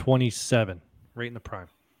is 27, right in the prime.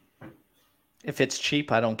 If it's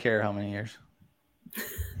cheap, I don't care how many years.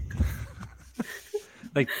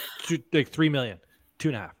 like 3 million,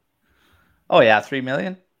 2.5. Oh yeah, 3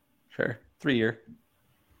 million. Sure, 3 year.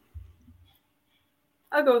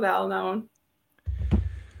 I'll go with Al on that one.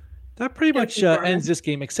 That pretty much ends this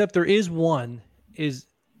game. Except there is one.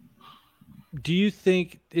 Do you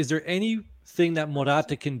think is there anything that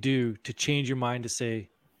Morata can do to change your mind to say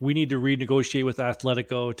we need to renegotiate with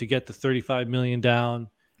Atletico to get the 35 million down?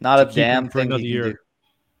 Not a damn thing another year. Do.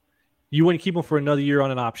 You want to keep him for another year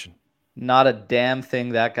on an option? Not a damn thing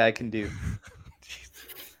that guy can do.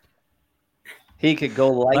 He could go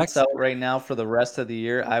lights out right now for the rest of the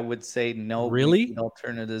year. I would say no. Really? We need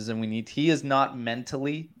alternatives, and he is not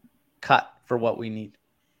mentally cut for what we need.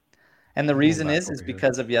 And the reason is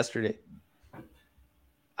because of yesterday.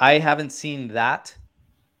 I haven't seen that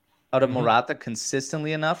out of Morata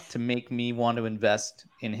consistently enough to make me want to invest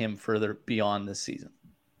in him further beyond this season.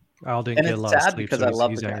 Al didn't get a lot of sleep because I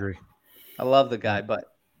love the guy. I love the guy, but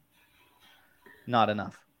not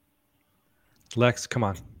enough. Lex, come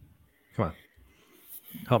on.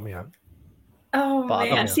 Help me out. Oh,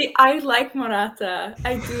 man. See, I like Morata.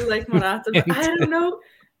 I do like Morata, but I don't know.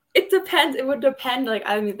 It depends. It would depend.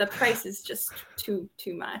 The price is just too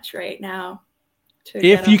much right now.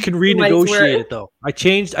 If you can renegotiate it, though. I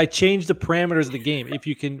changed the parameters of the game. If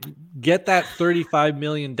you can get that 35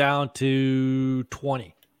 million down to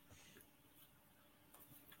 20.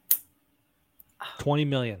 20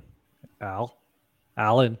 million.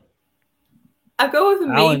 Alan. I'll go with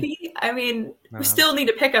maybe. I mean, we still need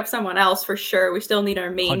to pick up someone else for sure. We still need our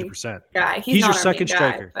main 100%. guy. He's your second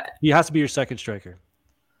striker. He has to be your second striker.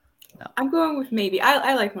 No. I'm going with maybe.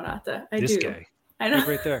 I like Morata. This do. Guy. I know.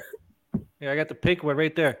 Right there. Yeah, I got the pick one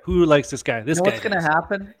right there. Who likes this guy? This guy. What's going to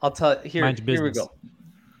happen? I'll tell you. Here we go.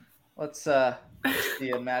 Let's the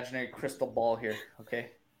imaginary crystal ball here.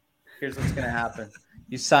 Okay. Here's what's going to happen.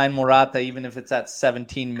 You sign Morata, even if it's at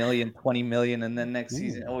 17 million, 20 million, and then next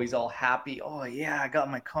season, he's all happy. Oh, yeah, I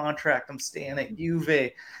got my contract. I'm staying at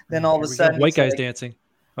Juve. Then all of a sudden, white guy's dancing.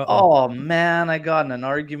 Oh, man, I got in an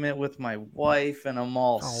argument with my wife, and I'm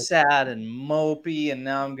all sad and mopey, and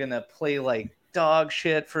now I'm going to play like dog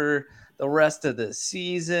shit for the rest of the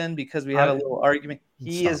season because we had a little argument.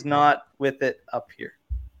 He is not with it up here.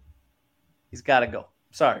 He's got to go.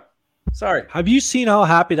 Sorry. Have you seen how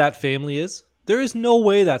happy that family is? There is no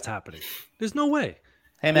way that's happening. There's no way.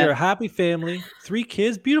 Hey, man. They're a happy family, 3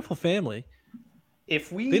 kids, beautiful family.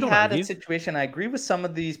 If we had a situation, I agree with some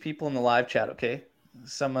of these people in the live chat, okay?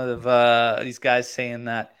 Some of these guys saying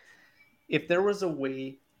that if there was a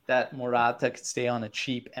way that Morata could stay on a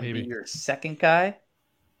cheap and be your second guy,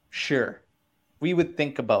 sure, we would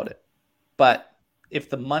think about it. But if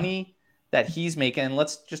the money that he's making, and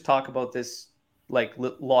let's just talk about this like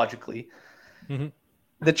logically,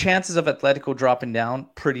 the chances of Atletico dropping down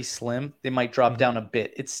pretty slim. They might drop down a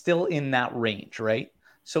bit. It's still in that range, right?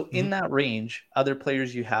 So in that range, other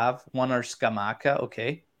players you have, one are Scamacca,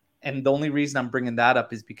 okay? And the only reason I'm bringing that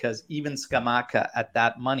up is because even Scamacca at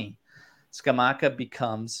that money, Scamacca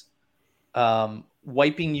becomes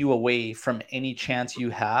wiping you away from any chance you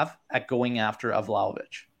have at going after a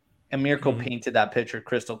Vlahovic. And Mirko painted that picture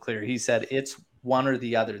crystal clear. He said it's one or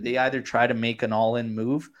the other. They either try to make an all-in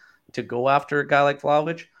move to go after a guy like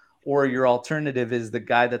Vlahovic, or your alternative is the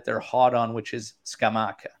guy that they're hot on, which is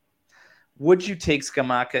Scamacca. Would you take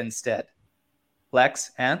Scamacca instead?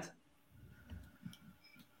 Lex, Ant?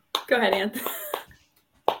 Go ahead, Ant.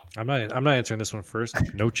 I'm not answering this one first.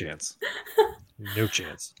 No chance. No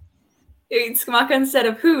chance. Scamacca instead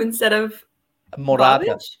of who? Instead of Morata.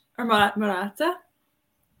 Vlahovic? Or Morata?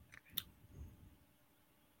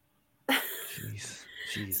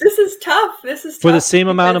 Jeez. This is tough. For the same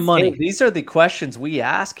amount of money. Hey, these are the questions we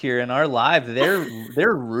ask here in our live. They're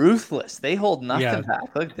ruthless. They hold nothing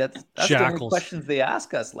back. Look, that's the only questions they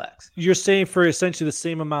ask us, Lex. You're saying for essentially the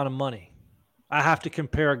same amount of money, I have to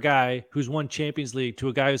compare a guy who's won Champions League to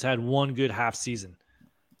a guy who's had one good half season.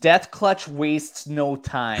 Death Clutch wastes no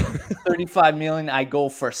time. 35 million, I go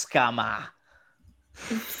for Scama.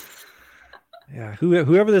 Yeah,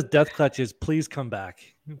 whoever this Death Clutch is, please come back.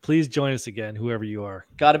 Please join us again, whoever you are.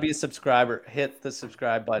 Got to be a subscriber. Hit the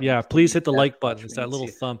subscribe button. Yeah, please hit the like button. It's that little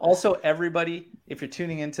thumb. Also, everybody, if you're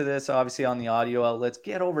tuning into this, obviously on the audio outlets,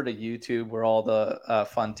 get over to YouTube where all the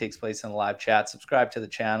fun takes place in the live chat. Subscribe to the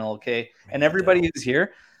channel, okay? And everybody who's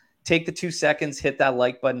here, take the 2 seconds, hit that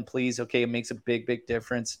like button, please. Okay, it makes a big, big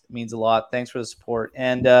difference. It means a lot. Thanks for the support.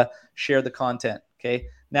 And share the content, okay?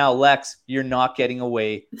 Now, Lex, you're not getting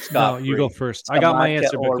away. No, you go first. I got my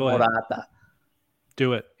answer, but go ahead. Morata.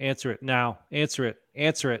 Do it. Answer it now. Answer it.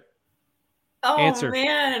 Answer it. Oh,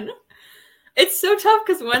 man. It's so tough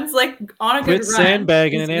because one's like on a good run. Quit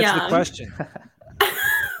sandbagging and answer the question.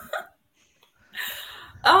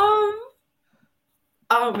 Oh,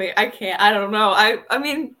 man, I can't. I don't know. I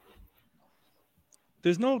mean,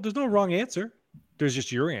 there's no wrong answer. There's just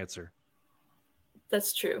your answer.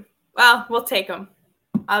 That's true. Well, we'll take him.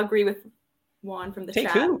 I'll agree with Juan from the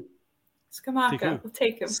chat. Take who? Scamacca. We'll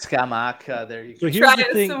take him. Scamacca. There you go. So here's the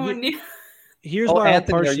thing. Here's why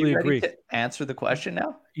Anthony, I partially agree. To answer the question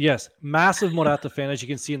now? Yes, massive Morata fan, as you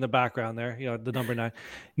can see in the background there. You know, the number 9.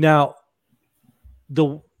 Now,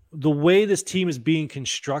 the way this team is being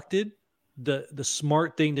constructed, the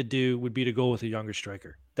smart thing to do would be to go with a younger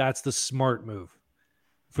striker. That's the smart move.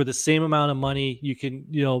 For the same amount of money, you can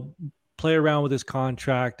play around with his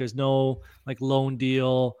contract. There's no like loan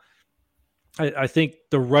deal. I think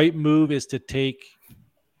the right move is to take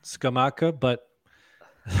Scamacca, but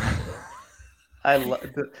I love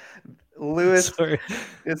Lewis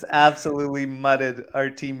is absolutely mudded our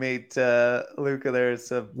teammate Luca there.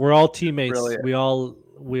 So we're all teammates. Brilliant. We all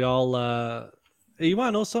you want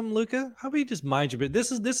to know something, Luca? How about you just mind your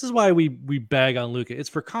business? This is why we bag on Luca. It's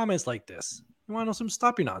for comments like this. You want to know some?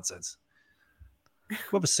 Stop your nonsense. Go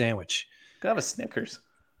have a sandwich. Go have a Snickers.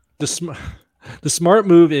 The smart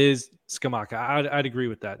move is Scamacca. I'd agree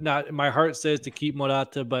with that. Now, my heart says to keep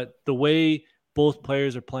Morata, but the way both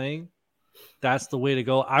players are playing, that's the way to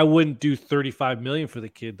go. I wouldn't do 35 million for the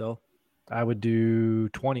kid, though. I would do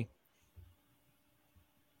 20.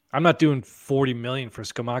 I'm not doing 40 million for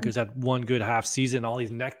Scamacca, who's had one good half season, all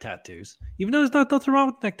these neck tattoos. Even though there's nothing wrong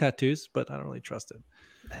with neck tattoos, but I don't really trust it.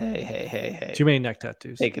 Hey. Too many neck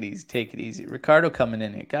tattoos. Take it easy. Ricardo coming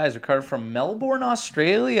in here. Guys, Ricardo from Melbourne,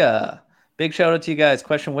 Australia. Big shout out to you guys.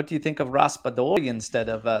 Question, what do you think of Raspadori instead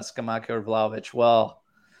of Scamacca or Vlahovic? Well,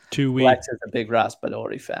 Lex is a big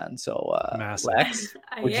Raspadori fan. So, Lex,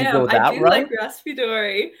 would you go that I do right? like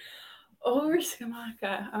Raspadori over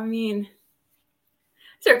Scamacca. I mean,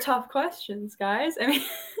 these are tough questions, guys. I mean,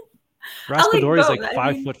 Raspadori is like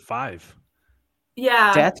 5'5".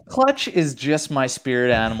 Yeah. Death Clutch is just my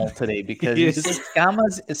spirit animal today because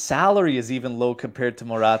Scama's salary is even low compared to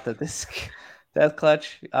Morata. This Death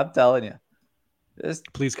Clutch, I'm telling you, just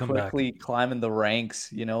please come quickly climbing the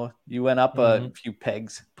ranks. You know, you went up a few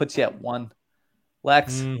pegs, puts you at 1.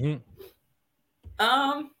 Lex,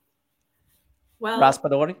 well,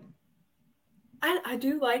 Raspadori. I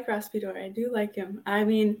do like Raspadori. I do like him. I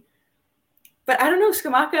mean, but I don't know,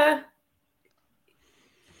 Scamacca.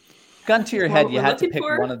 Gun to your head, you had to pick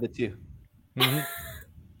one of the two.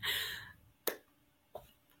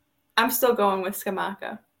 I'm still going with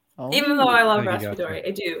Scamacca. Even though I love Raspadori,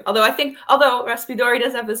 I do. Although Raspadori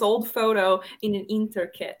does have this old photo in an Inter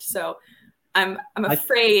kit, so I'm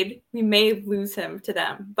afraid we may lose him to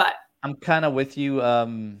them. But I'm kind of with you.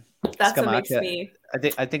 That's Scamacca, what makes me.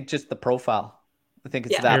 I think just the profile. I think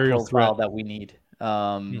it's that aerial profile threat that we need.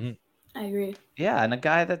 I agree. Yeah, and a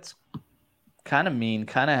guy that's kind of mean,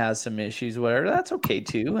 kind of has some issues, whatever. That's okay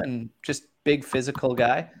too, and just big physical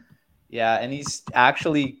guy. Yeah, and he's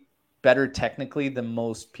actually better technically than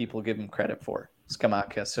most people give him credit for,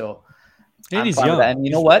 Scamacca. So And I'm he's fine with young. that. And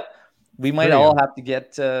you know what? We might very all young. have to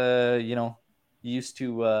get used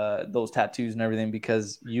to those tattoos and everything,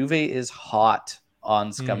 because Juve is hot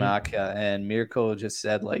on Scamacca, and Mirko just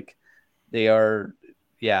said like they are.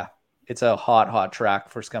 Yeah, it's a hot track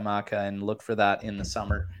for Scamacca, and look for that in the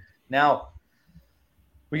summer. Now,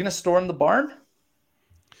 we're gonna storm the barn.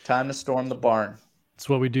 Time to storm the barn. It's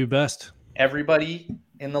what we do best. Everybody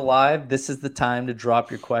in the live, this is the time to drop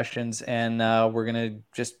your questions, and we're gonna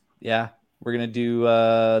do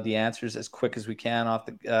the answers as quick as we can off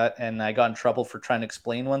the gut. And I got in trouble for trying to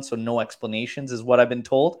explain one, so no explanations is what I've been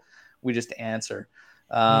told. We just answer.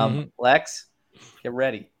 Lex, get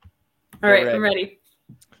ready. All right, I'm ready.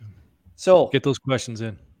 So get those questions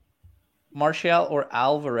in. Martial or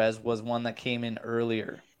Alvarez was one that came in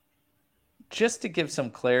earlier. Just to give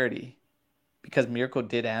some clarity, because Mirko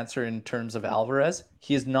did answer in terms of Alvarez,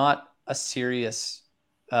 he is not a serious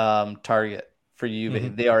target for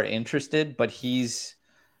Juve. They are interested, but he's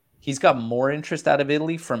got more interest out of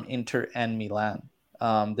Italy from Inter and Milan.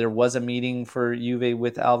 There was a meeting for Juve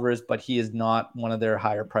with Alvarez, but he is not one of their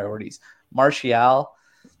higher priorities. Martial,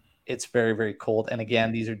 it's very, very cold. And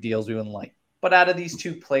again, these are deals we wouldn't like. But out of these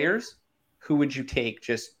two players, who would you take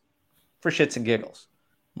just for shits and giggles?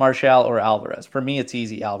 Martial or Alvarez? For me, it's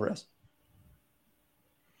easy, Alvarez.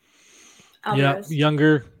 Alvarez. Yeah,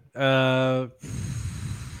 younger.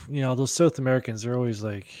 Those South Americans are always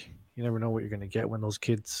like, you never know what you're going to get when those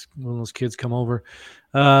kids come over.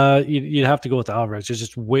 You'd have to go with Alvarez.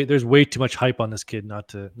 There's way too much hype on this kid not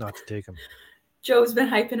to take him. Joe's been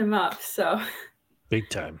hyping him up, so big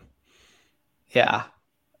time. Yeah,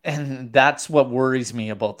 and that's what worries me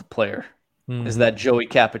about the player. Is that Joey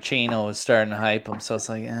Cappuccino is starting to hype him. So it's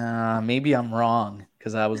like, maybe I'm wrong,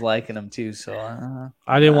 because I was liking him too. So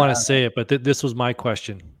I didn't want to say it, but this was my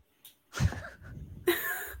question.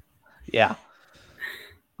 Yeah.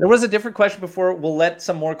 There was a different question before. We'll let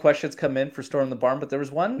some more questions come in for Storm the Barn, but there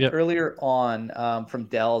was one earlier on from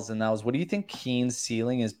Dells, and that was, what do you think Keane's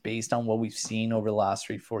ceiling is based on what we've seen over the last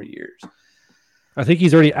 3-4 years? I think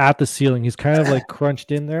he's already at the ceiling. He's kind of like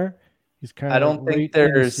crunched in there. He's kind of. I don't think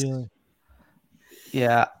there's.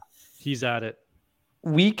 Yeah, he's at it.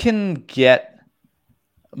 We can get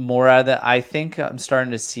more out of that. I think I'm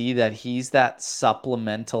starting to see that he's that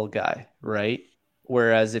supplemental guy, right?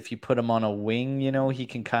 Whereas if you put him on a wing, he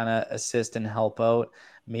can kind of assist and help out,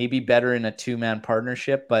 maybe better in a two-man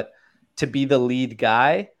partnership. But to be the lead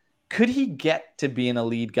guy, could he get to being a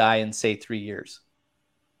lead guy in, say, 3 years?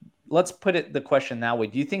 Let's put the question that way.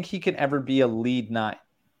 Do you think he can ever be a lead 9?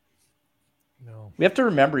 No. We have to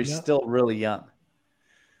remember he's still really young.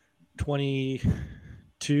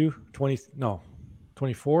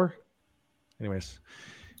 24. Anyways,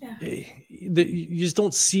 yeah. You just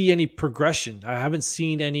don't see any progression. I haven't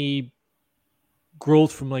seen any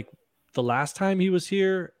growth from like the last time he was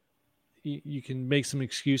here. You can make some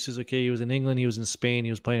excuses. Okay, he was in England, he was in Spain, he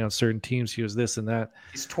was playing on certain teams, he was this and that.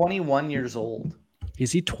 He's 21 years old.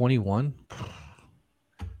 Is he 21?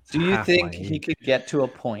 Do you think he could get to a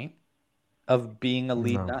point of being a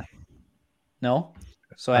lead 9? No?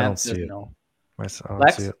 So I don't see it. No. I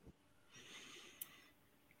don't see it.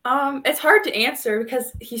 It's hard to answer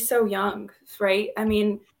because he's so young, right? I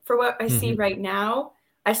mean, for what I see right now,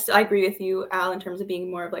 I agree with you, Al, in terms of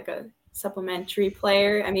being more of like a supplementary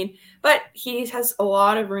player. I mean, but he has a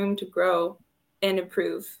lot of room to grow and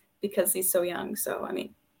improve because he's so young. So, I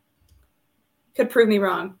mean, could prove me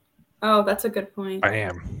wrong. Oh, that's a good point. I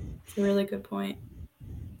am. It's a really good point.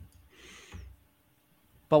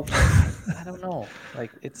 But I don't know.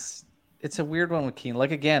 Like, it's a weird one with Keane.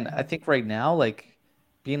 Like, again, I think right now, like,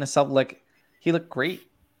 being a sub, like, he looked great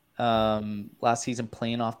last season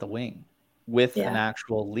playing off the wing with an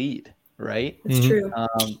actual lead, right? It's true.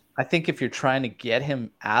 I think if you're trying to get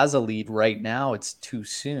him as a lead right now, it's too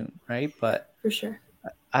soon, right? But for sure,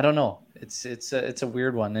 I don't know. It's a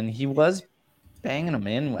weird one, and he was banging him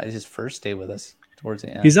in his first day with us towards the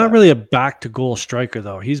end. He's not really a back to goal striker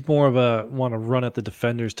though. He's more of a want to run at the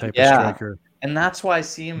defenders type of striker. And that's why I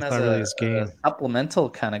see him as a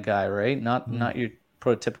supplemental kind of guy, right? Not your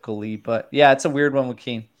prototypical lead, but yeah, it's a weird one with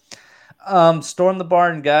Keane. Storm the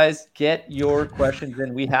barn, guys. Get your questions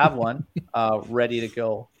in. We have one ready to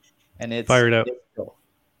go, and it's fired up.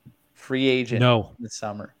 Free agent this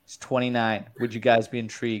summer. He's 29. Would you guys be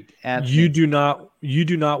intrigued? Anthony? You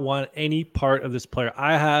do not want any part of this player.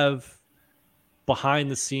 I have behind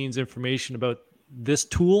the scenes information about this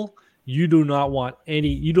tool. You do not want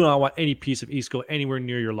any piece of Isco anywhere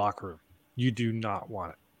near your locker room. You do not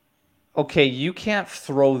want it. Okay, you can't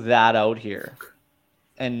throw that out here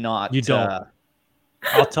and not. You don't.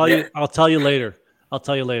 I'll tell you. I'll tell you later.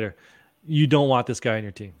 You don't want this guy in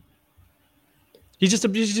your team. He's just a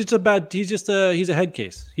head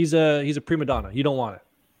case. He's a prima donna. You don't want it.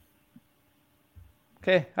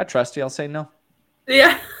 Okay, I trust you. I'll say no.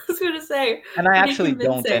 Yeah, I was gonna say. And I Pretty actually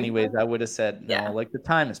don't convincing. anyways. I would have said no. Yeah. Like the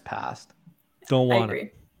time has passed. Don't I want agree.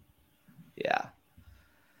 it. Yeah.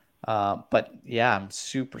 But yeah, I'm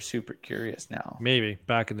super, super curious now. Maybe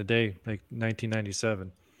back in the day, like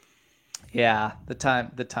 1997. Yeah, the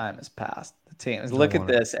time has passed. The team. Don't Look at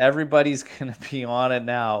want it. this. Everybody's gonna be on it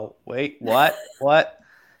now. Wait, what? What?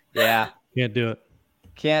 Yeah. Can't do it.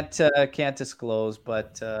 Can't disclose,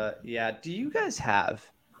 but yeah. Do you guys have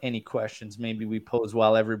any questions? Maybe we pose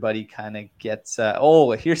while everybody kind of gets.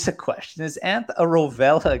 Oh, here's a question: is Anth a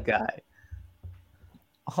Rovella guy?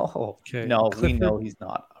 Oh, Okay, no, we Clifford? know he's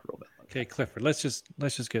not a Rovella. Okay, Clifford. Let's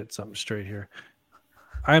just get something straight here.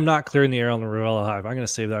 I am not clearing the air on the Rovella Hive. I'm going to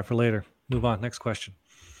save that for later. Move on. Next question.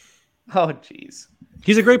 Oh, jeez.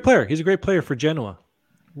 He's a great player. He's a great player for Genoa.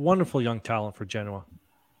 Wonderful young talent for Genoa.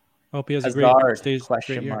 I hope he has a great Hazard, great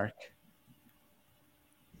question year. mark.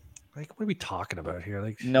 Like, what are we talking about here?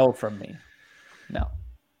 Like, No from me. No.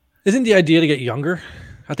 isn't the idea to get younger?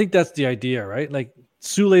 I think that's the idea, right? Like,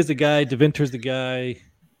 Sule's the guy, De Winter's the guy,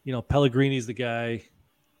 Pellegrini's the guy.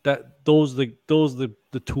 Those the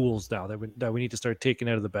tools now that we need to start taking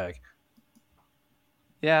out of the bag.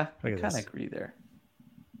 Yeah, I Look at kind of this. agree there.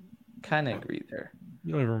 Kind of agree there.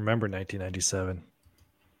 You don't even remember 1997.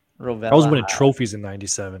 Rovella. I was winning trophies in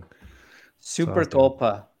 97. Super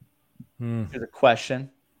Copa. Hmm. Here's a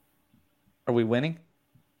question. Are we winning?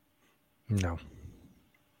 No.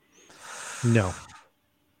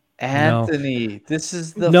 Anthony, this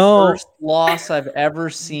is the No. first loss I've ever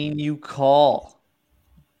seen you call.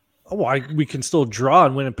 Oh, we can still draw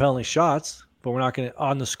and win in penalty shots, but we're not going to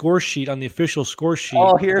on the score sheet, on the official score sheet.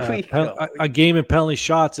 Oh, here we go. A game in penalty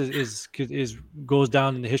shots is goes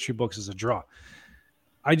down in the history books as a draw.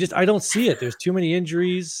 I don't see it. There's too many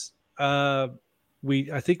injuries. I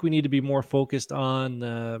think we need to be more focused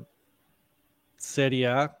on Serie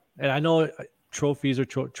A. And I know trophies are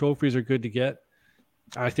good to get.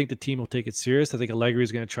 I think the team will take it serious. I think Allegri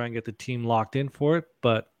is going to try and get the team locked in for it.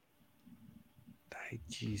 But,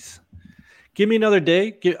 jeez, give me another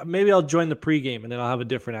day. Maybe I'll join the pregame and then I'll have a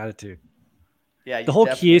different attitude. Yeah, the whole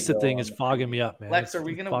Chiesa thing is fogging me up, man. Lex, are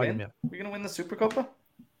we going to win? Are we going to win the Super Copa?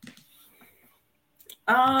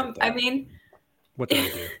 I mean, what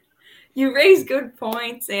did I do? You raise good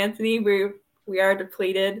points, Anthony. We are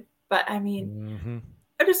depleted, but I mean,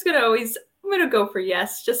 I'm gonna go for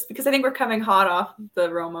yes, just because I think we're coming hot off of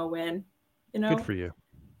the Roma win. Good for you.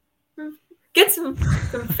 Get some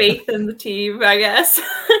faith in the team, I guess.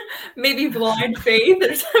 Maybe blind faith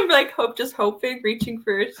or something, like hoping, reaching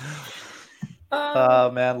first.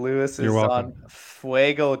 Oh man, Lewis is on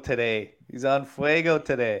fuego today. He's on fuego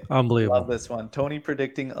today. Unbelievable. Love this one. Tony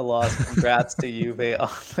predicting a loss. Congrats to Juve on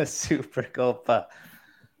the Super Copa.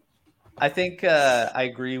 I think I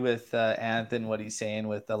agree with Anthony what he's saying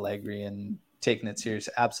with Allegri and taking it serious.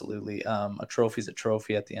 Absolutely. A trophy's a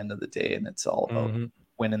trophy at the end of the day, and it's all about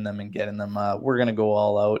winning them and getting them. We're going to go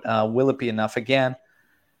all out. Will it be enough again?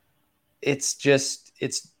 It's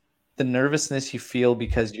the nervousness you feel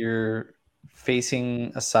because you're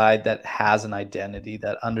facing a side that has an identity,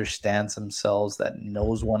 that understands themselves, that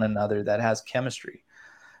knows one another, that has chemistry.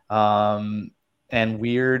 And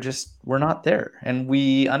we're not there, and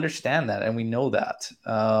we understand that, and we know that.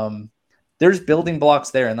 There's building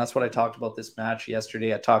blocks there, and that's what I talked about this match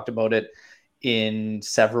yesterday. I talked about it in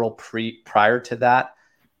several prior to that.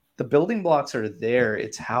 The building blocks are there.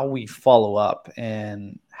 It's how we follow up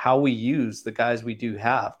and how we use the guys we do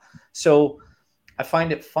have. So I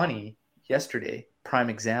find it funny. Yesterday, prime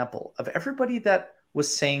example of everybody that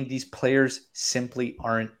was saying these players simply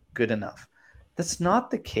aren't good enough. That's not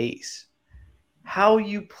the case. How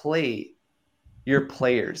you play your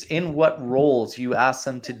players, in what roles you ask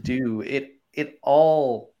them to do, it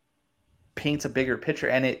all paints a bigger picture,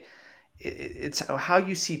 and it's how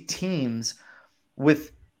you see teams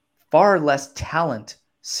with far less talent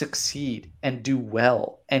succeed and do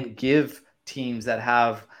well, and give teams that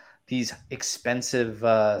have these expensive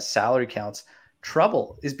salary counts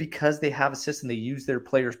trouble, is because they have a system. They use their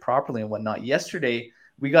players properly and whatnot. Yesterday,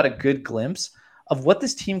 we got a good glimpse of what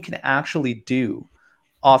this team can actually do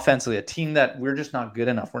offensively. A team that we're just not good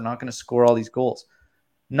enough. We're not going to score all these goals.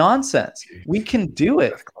 Nonsense. We can do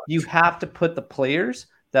it. You have to put the players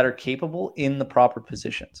that are capable in the proper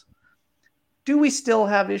positions. Do we still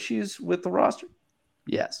have issues with the roster?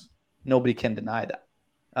 Yes. Nobody can deny that.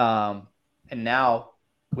 And now,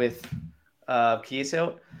 with Chiesa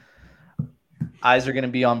out, Eyes are going to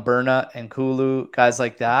be on Berna and Kulu, guys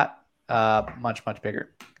like that. Much, much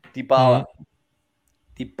bigger. Dybala.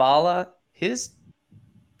 Dybala, his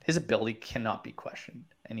ability cannot be questioned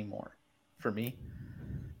anymore for me.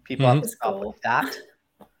 People have to stop with that.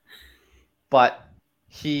 But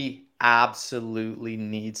he absolutely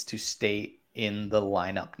needs to stay in the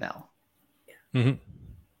lineup now.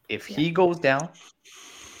 If he goes down,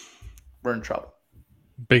 we're in trouble.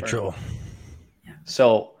 Big trouble.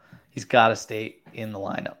 So he's got to stay in the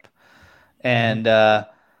lineup. And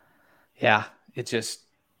it just,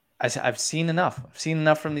 I've seen enough. I've seen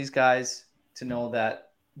enough from these guys to know that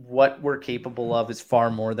what we're capable of is far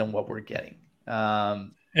more than what we're getting.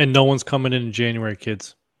 And no one's coming in January,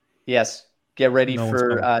 kids. Yes. Get ready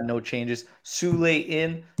for no changes. Sule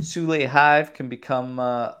in. Sule Hive can become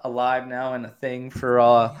alive now and a thing for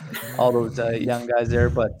all those young guys there.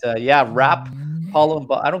 But wrap Paulo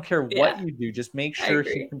and I don't care what you do. Just make sure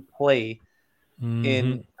he can play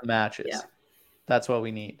in the matches. Yeah. That's what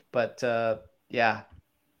we need. But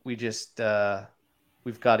we just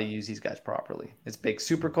we've got to use these guys properly. It's big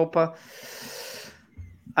Supercopa.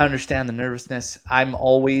 I understand the nervousness. I'm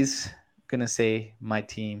always gonna say my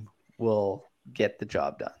team will get the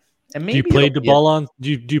job done. And maybe do you play the ball on?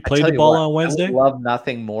 Do you play the ball on Wednesday? I would love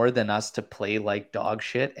nothing more than us to play like dog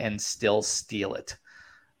shit and still steal it.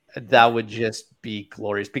 That would just be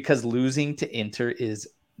glorious because losing to Inter is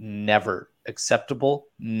never acceptable,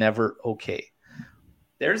 never okay.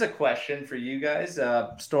 There's a question for you guys.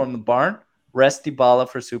 Storm the Barn. Rest Dybala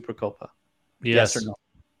for Supercopa. Yes or no?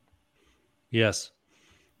 Yes.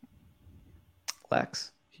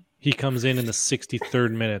 Lex. He comes in the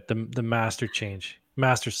 63rd minute, the master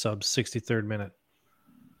sub, 63rd minute.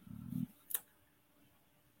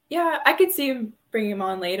 Yeah, I could see him bringing him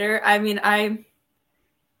on later. I mean, I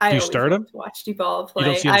do you start him? Watch Dybala play.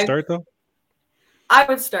 You don't see him start though? I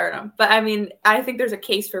would start him, but I mean, I think there's a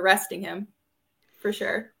case for resting him, for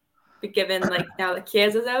sure. But given now that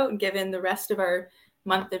Chiesa's out, and given the rest of our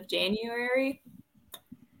month of January,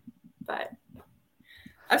 but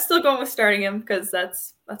I'm still going with starting him because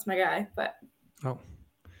that's my guy. But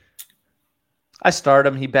I start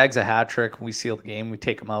him. He bags a hat trick. We seal the game. We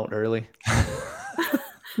take him out early. I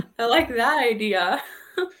like that idea.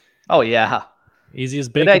 Oh yeah, easy as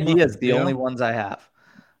bacon. Good ideas. The only ones I have.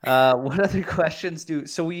 What other questions do?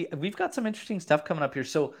 So we've got some interesting stuff coming up here.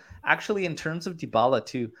 So actually, in terms of Dybala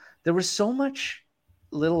too, there was so much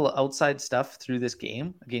little outside stuff through this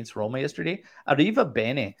game against Roma yesterday. Arriva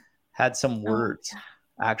Bene had some words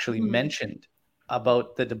actually mentioned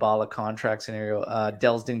about the Dybala contract scenario.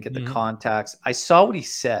 Dells didn't get the contacts. I saw what he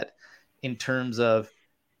said in terms of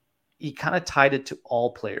he kind of tied it to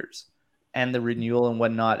all players and the renewal and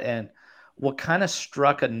whatnot. And what kind of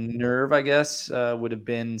struck a nerve, I guess, would have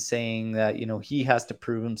been saying that, he has to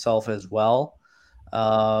prove himself as well,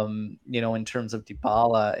 in terms of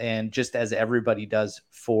Dybala and just as everybody does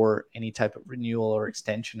for any type of renewal or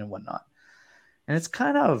extension and whatnot. And it's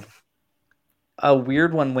kind of a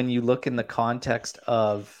weird one when you look in the context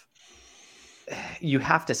of you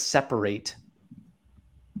have to separate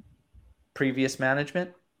previous management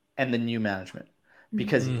and the new management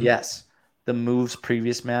because yes, the moves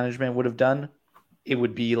previous management would have done, it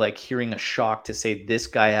would be like hearing a shock to say this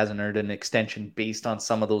guy hasn't earned an extension based on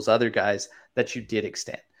some of those other guys that you did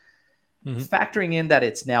extend. Factoring in that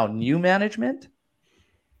it's now new management,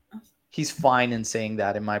 he's fine in saying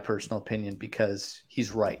that, in my personal opinion, because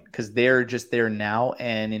he's right. Because they're just there now.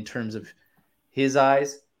 And in terms of his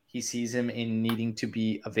eyes, he sees him in needing to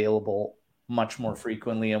be available much more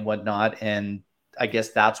frequently and whatnot. And I guess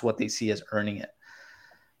that's what they see as earning it.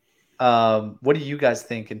 What do you guys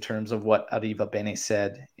think in terms of what Arriva Bene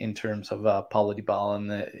said in terms of Paulo Dybala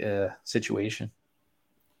and the situation?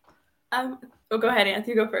 Go ahead,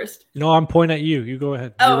 Anthony. You go first. No, I'm pointing at you. You go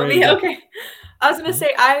ahead. Okay. I was gonna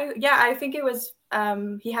say, I think it was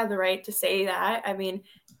he had the right to say that. I mean,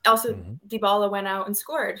 also Dybala went out and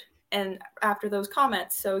scored, and after those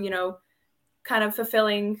comments, so kind of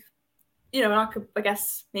fulfilling, not I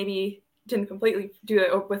guess maybe didn't completely do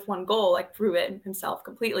it with one goal, like prove it himself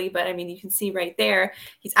completely. But I mean, you can see right there,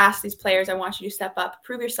 he's asked these players, I want you to step up,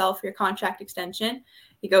 prove yourself for your contract extension.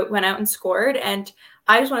 He went out and scored. And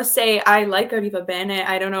I just want to say, I like Arriva Bene.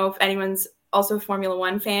 I don't know if anyone's also a Formula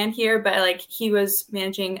One fan here, but he was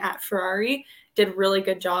managing at Ferrari, did a really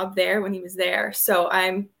good job there when he was there. So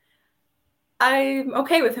I'm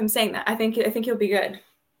okay with him saying that. I think he'll be good.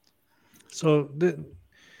 So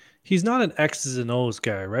he's not an X's and O's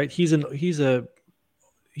guy, right? He's a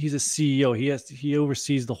CEO. He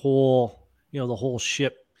oversees the whole, the whole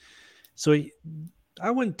ship. So I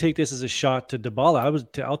wouldn't take this as a shot to Dybala.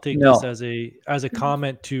 I'll take this No. as a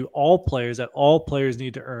comment to all players, that all players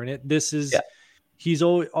need to earn it. This is Yeah. he's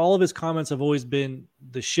always, all of his comments have always been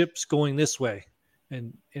the ship's going this way,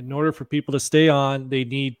 and in order for people to stay on, they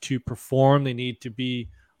need to perform. They need to be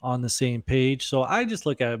on the same page. So I just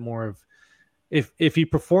look at it more of, if he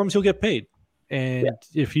performs, he'll get paid, and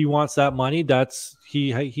if he wants that money, that's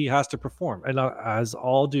he has to perform, and as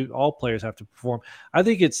all players have to perform. I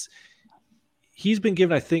think he's been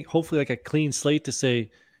given, I think, hopefully like a clean slate to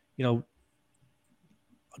say,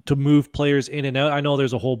 to move players in and out. I know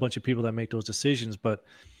there's a whole bunch of people that make those decisions, but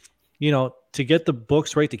to get the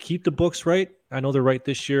books right, to keep the books right. I know they're right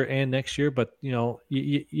this year and next year, but you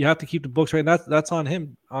have to keep the books right. And that's on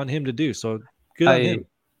him to do. So good on him.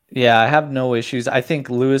 Yeah, I have no issues. I think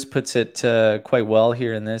Lewis puts it quite well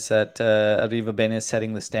here in this, that Arriva Bene is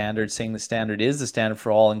setting the standard, saying the standard is the standard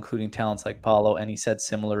for all, including talents like Paulo. And he said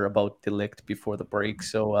similar about De Ligt before the break.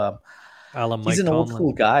 So he's an old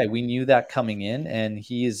school guy. We knew that coming in, and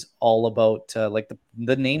he is all about like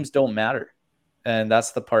the names don't matter. And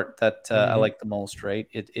that's the part that I like the most, right?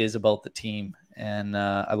 It is about the team. And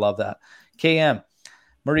I love that. KM.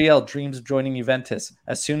 Muriel dreams of joining Juventus.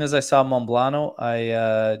 As soon as I saw Monblano,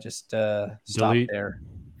 I just stopped there.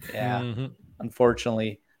 Yeah,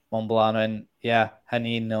 unfortunately, Monblano, and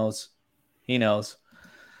Hanin knows. He knows.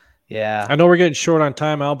 Yeah, I know we're getting short on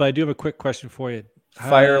time, Al, but I do have a quick question for you.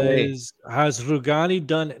 Fire away. Has Rugani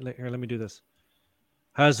done? Here, let me do this.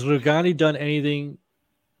 Has Rugani done anything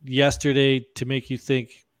yesterday to make you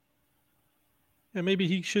think, maybe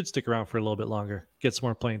he should stick around for a little bit longer, get some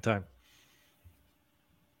more playing time?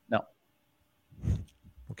 No.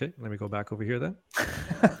 Okay, let me go back over here then.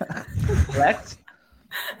 Correct.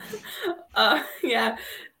 Yeah,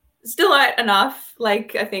 still not enough.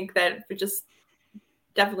 Like, I think that it just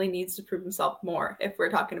definitely needs to prove himself more if we're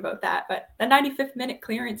talking about that. But the 95th minute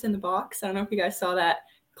clearance in the box, I don't know if you guys saw that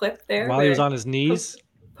clip there. While he was on his knees.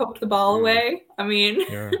 Poked the ball away. I mean.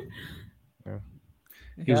 Yeah.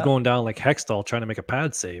 He was going down like Hextall trying to make a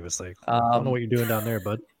pad save. It's like, I don't know what you're doing down there,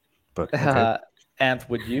 bud. But okay. Ant,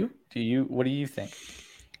 what do you think?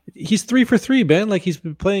 He's 3 for 3, Ben. Like, he's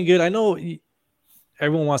been playing good. I know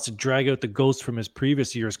everyone wants to drag out the ghost from his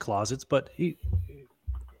previous year's closets, but he's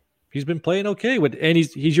been playing okay and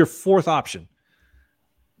he's your fourth option.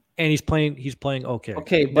 And he's playing okay.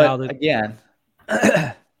 Okay, but again,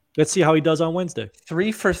 let's see how he does on Wednesday.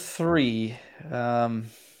 3 for 3.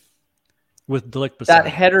 With De Ligt beside that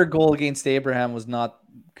header goal against Abraham was not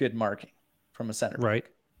good marking from a center. Right.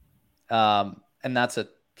 And that's a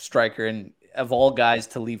striker, and of all guys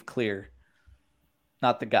to leave clear,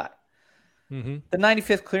 not the guy. The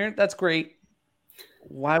 95th clearance, that's great.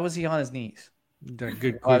 Why was he on his knees?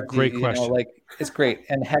 Great question. It's great.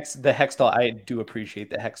 And the Hextall, I do appreciate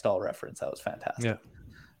the Hextall reference. That was fantastic.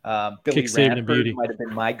 Yeah. Billy Ranford might have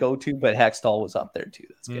been my go-to, but Hextall was up there too.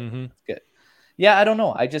 That's good. That's good. Yeah, I don't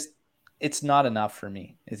know. It's not enough for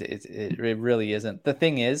me. It really isn't. The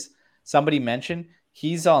thing is, somebody mentioned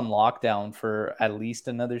he's on lockdown for at least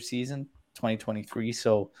another season, 2023.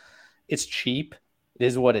 So it's cheap. It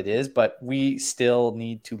is what it is, but we still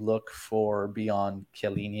need to look for beyond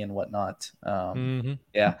Chiellini and whatnot.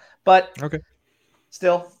 Yeah, but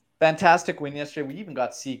still fantastic win yesterday. We even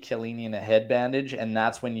got to see Chiellini in a head bandage, and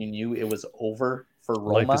that's when you knew it was over for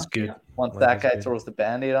Roma. Life is good. Once that guy throws the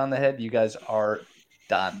Band-Aid on the head, you guys are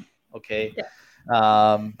done. Okay.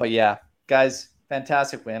 Yeah. But yeah, guys,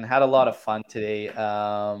 fantastic win. Had a lot of fun today.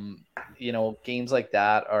 Games like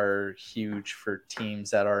that are huge for teams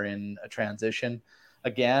that are in a transition.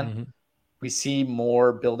 Again, we see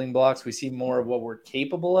more building blocks. We see more of what we're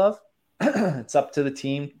capable of. It's up to the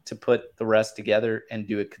team to put the rest together and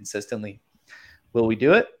do it consistently. Will we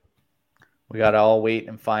do it? We got to all wait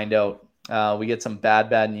and find out. We get some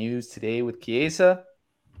bad news today with Chiesa.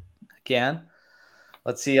 Again,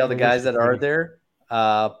 let's see how the guys that are there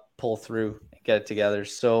pull through and get it together.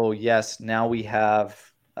 So, yes, now we have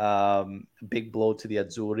a big blow to the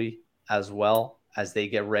Azzurri as well as they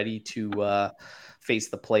get ready to face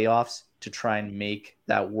the playoffs to try and make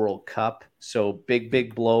that World Cup. So,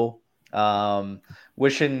 big blow.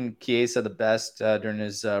 Wishing Chiesa the best during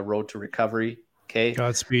his road to recovery. Okay.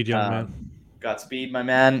 Godspeed, young man. Godspeed, my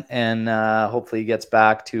man. And hopefully he gets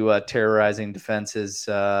back to terrorizing defenses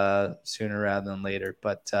sooner rather than later.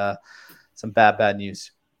 But some bad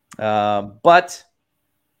news. But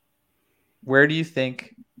where do you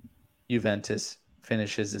think Juventus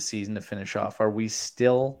finishes the season to finish off? Are we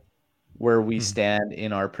still where we stand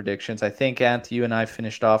in our predictions? I think, Ant, you and I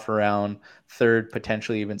finished off around third,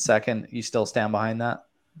 potentially even second. You still stand behind that?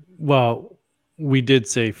 Well, we did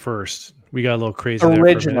say first, We got a little crazy there for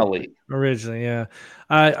a minute. Originally, yeah.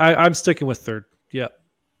 I'm sticking with third. Yeah.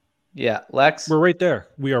 Yeah, Lex? We're right there.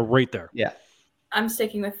 We are right there. Yeah. I'm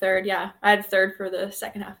sticking with third, yeah. I had third for the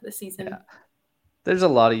second half of the season. Yeah. There's a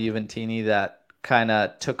lot of Juventini that kind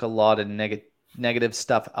of took a lot of negative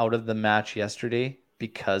stuff out of the match yesterday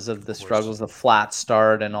because of the struggles, the flat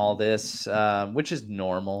start and all this, which is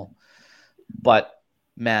normal. But,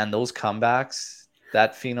 man, those comebacks,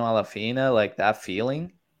 that Fino alla Fina, like that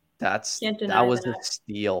feeling, that was a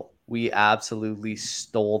steal. We absolutely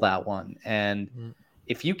stole that one. And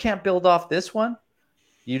if you can't build off this one,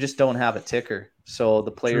 you just don't have a ticker. So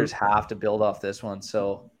the players have to build off this one.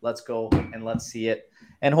 So let's go and let's see it.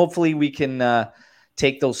 And hopefully we can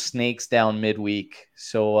take those snakes down midweek.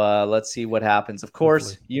 So let's see what happens. Of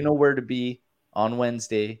course, you know where to be on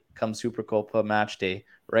Wednesday, come Supercopa match day,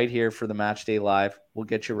 right here for the match day live. We'll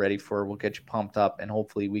get you ready for it. We'll get you pumped up, and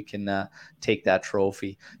hopefully we can take that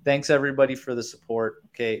trophy. Thanks, everybody, for the support.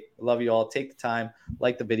 Okay, love you all. Take the time,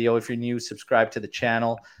 like the video. If you're new, subscribe to the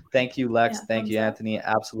channel. Thank you, Lex. Thank you, Anthony.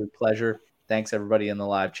 Absolute pleasure. Thanks, everybody in the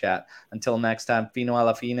live chat. Until next time, Fino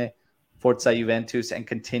alla fine, Forza Juventus, and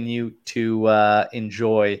continue to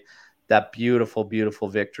enjoy that beautiful, beautiful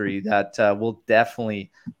victory that will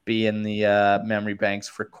definitely be in the memory banks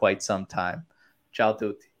for quite some time. Ciao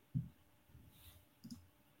tutti.